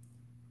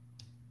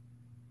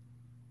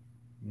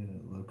 You get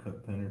a low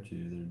cut pin or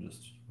two, they're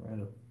just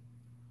right up.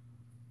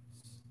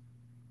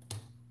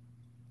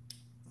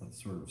 That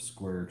sort of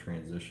square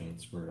transition,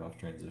 squared off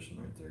transition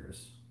right there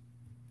is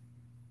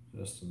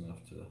just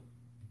enough to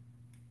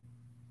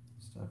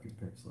stop your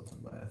pick slipping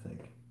by, I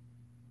think.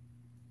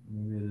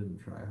 Maybe I didn't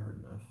try hard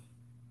enough.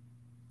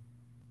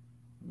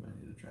 I might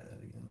need to try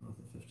that again with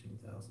the 15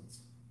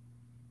 thousandths.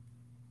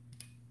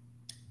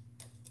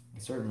 I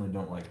certainly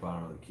don't like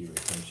bottom of the keyway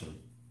tension.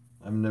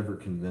 I'm never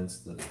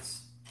convinced that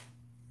it's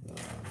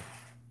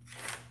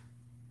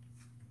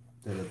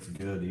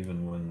good,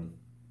 even when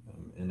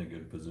I'm in a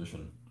good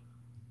position.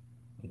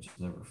 It just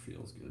never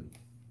feels good.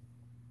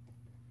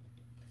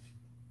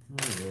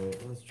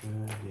 Alright, let's try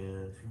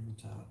again from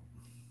the top.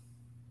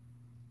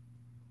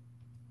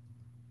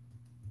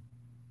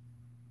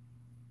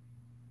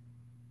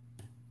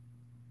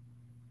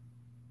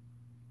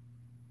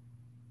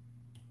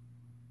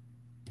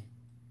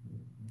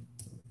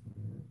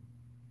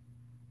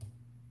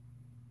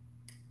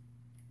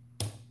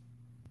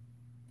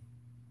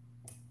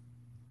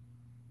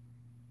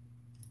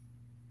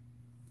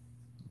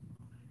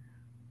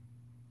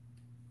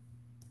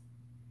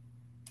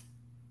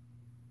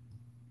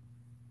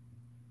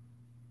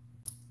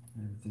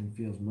 Everything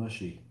feels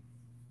mushy.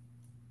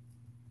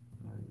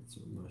 Why is it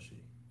so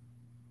mushy?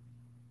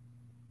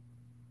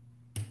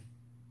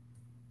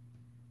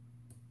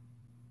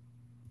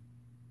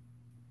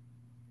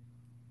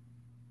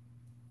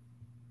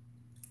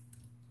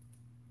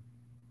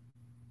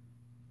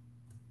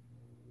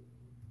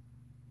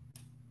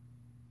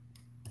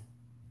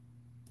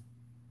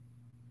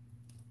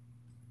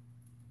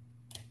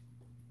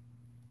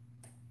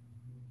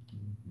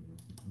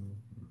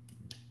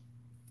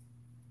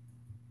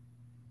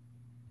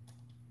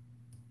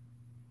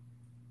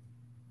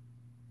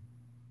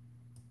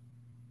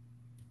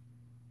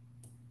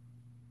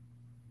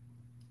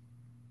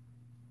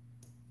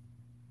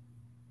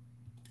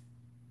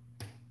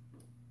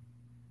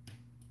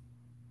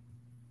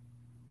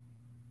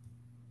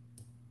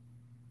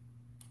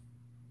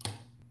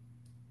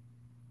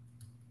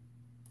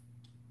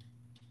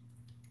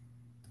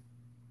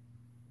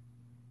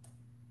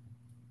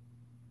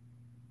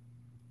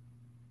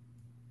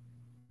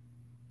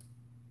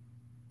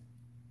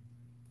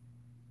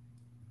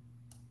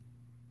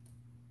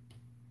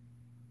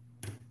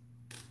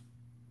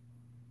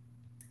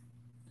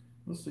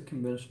 What's the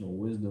conventional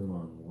wisdom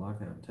on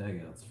lockout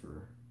tagouts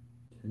for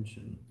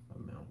tension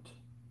amount?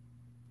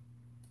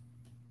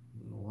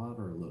 A lot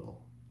or a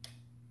little?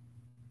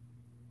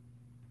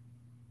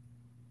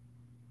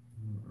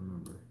 I don't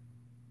remember.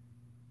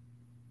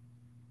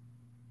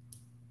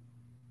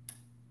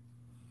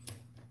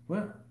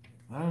 Well,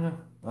 I don't know.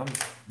 I'm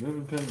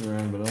moving pins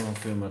around, but I don't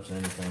feel much of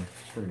anything.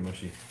 It's pretty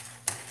mushy.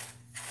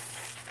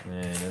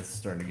 And it's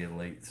starting to get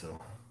late, so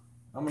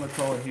I'm going to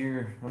call it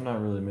here. I'm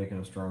not really making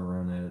a strong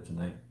run at it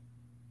tonight.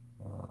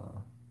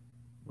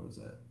 What is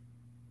that?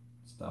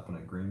 Stopping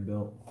at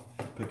Greenbelt.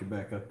 Pick it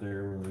back up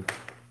there when we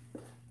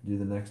do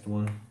the next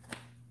one.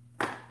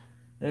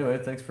 Anyway,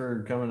 thanks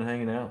for coming and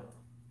hanging out.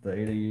 The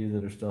 8 of you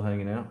that are still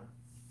hanging out.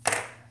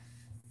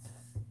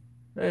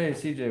 Hey,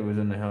 CJ was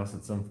in the house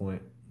at some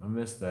point. I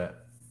missed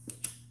that.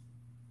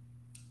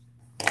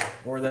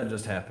 Or that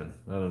just happened.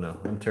 I don't know.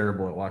 I'm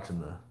terrible at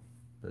watching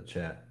the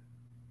chat.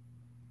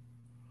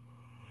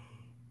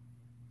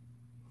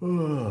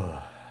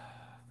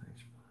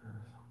 Thanks.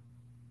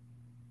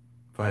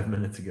 5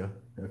 minutes ago.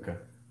 Okay.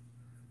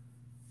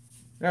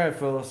 All right,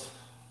 fellas.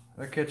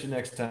 I'll catch you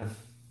next time.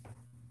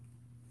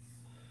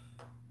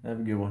 Have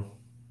a good one.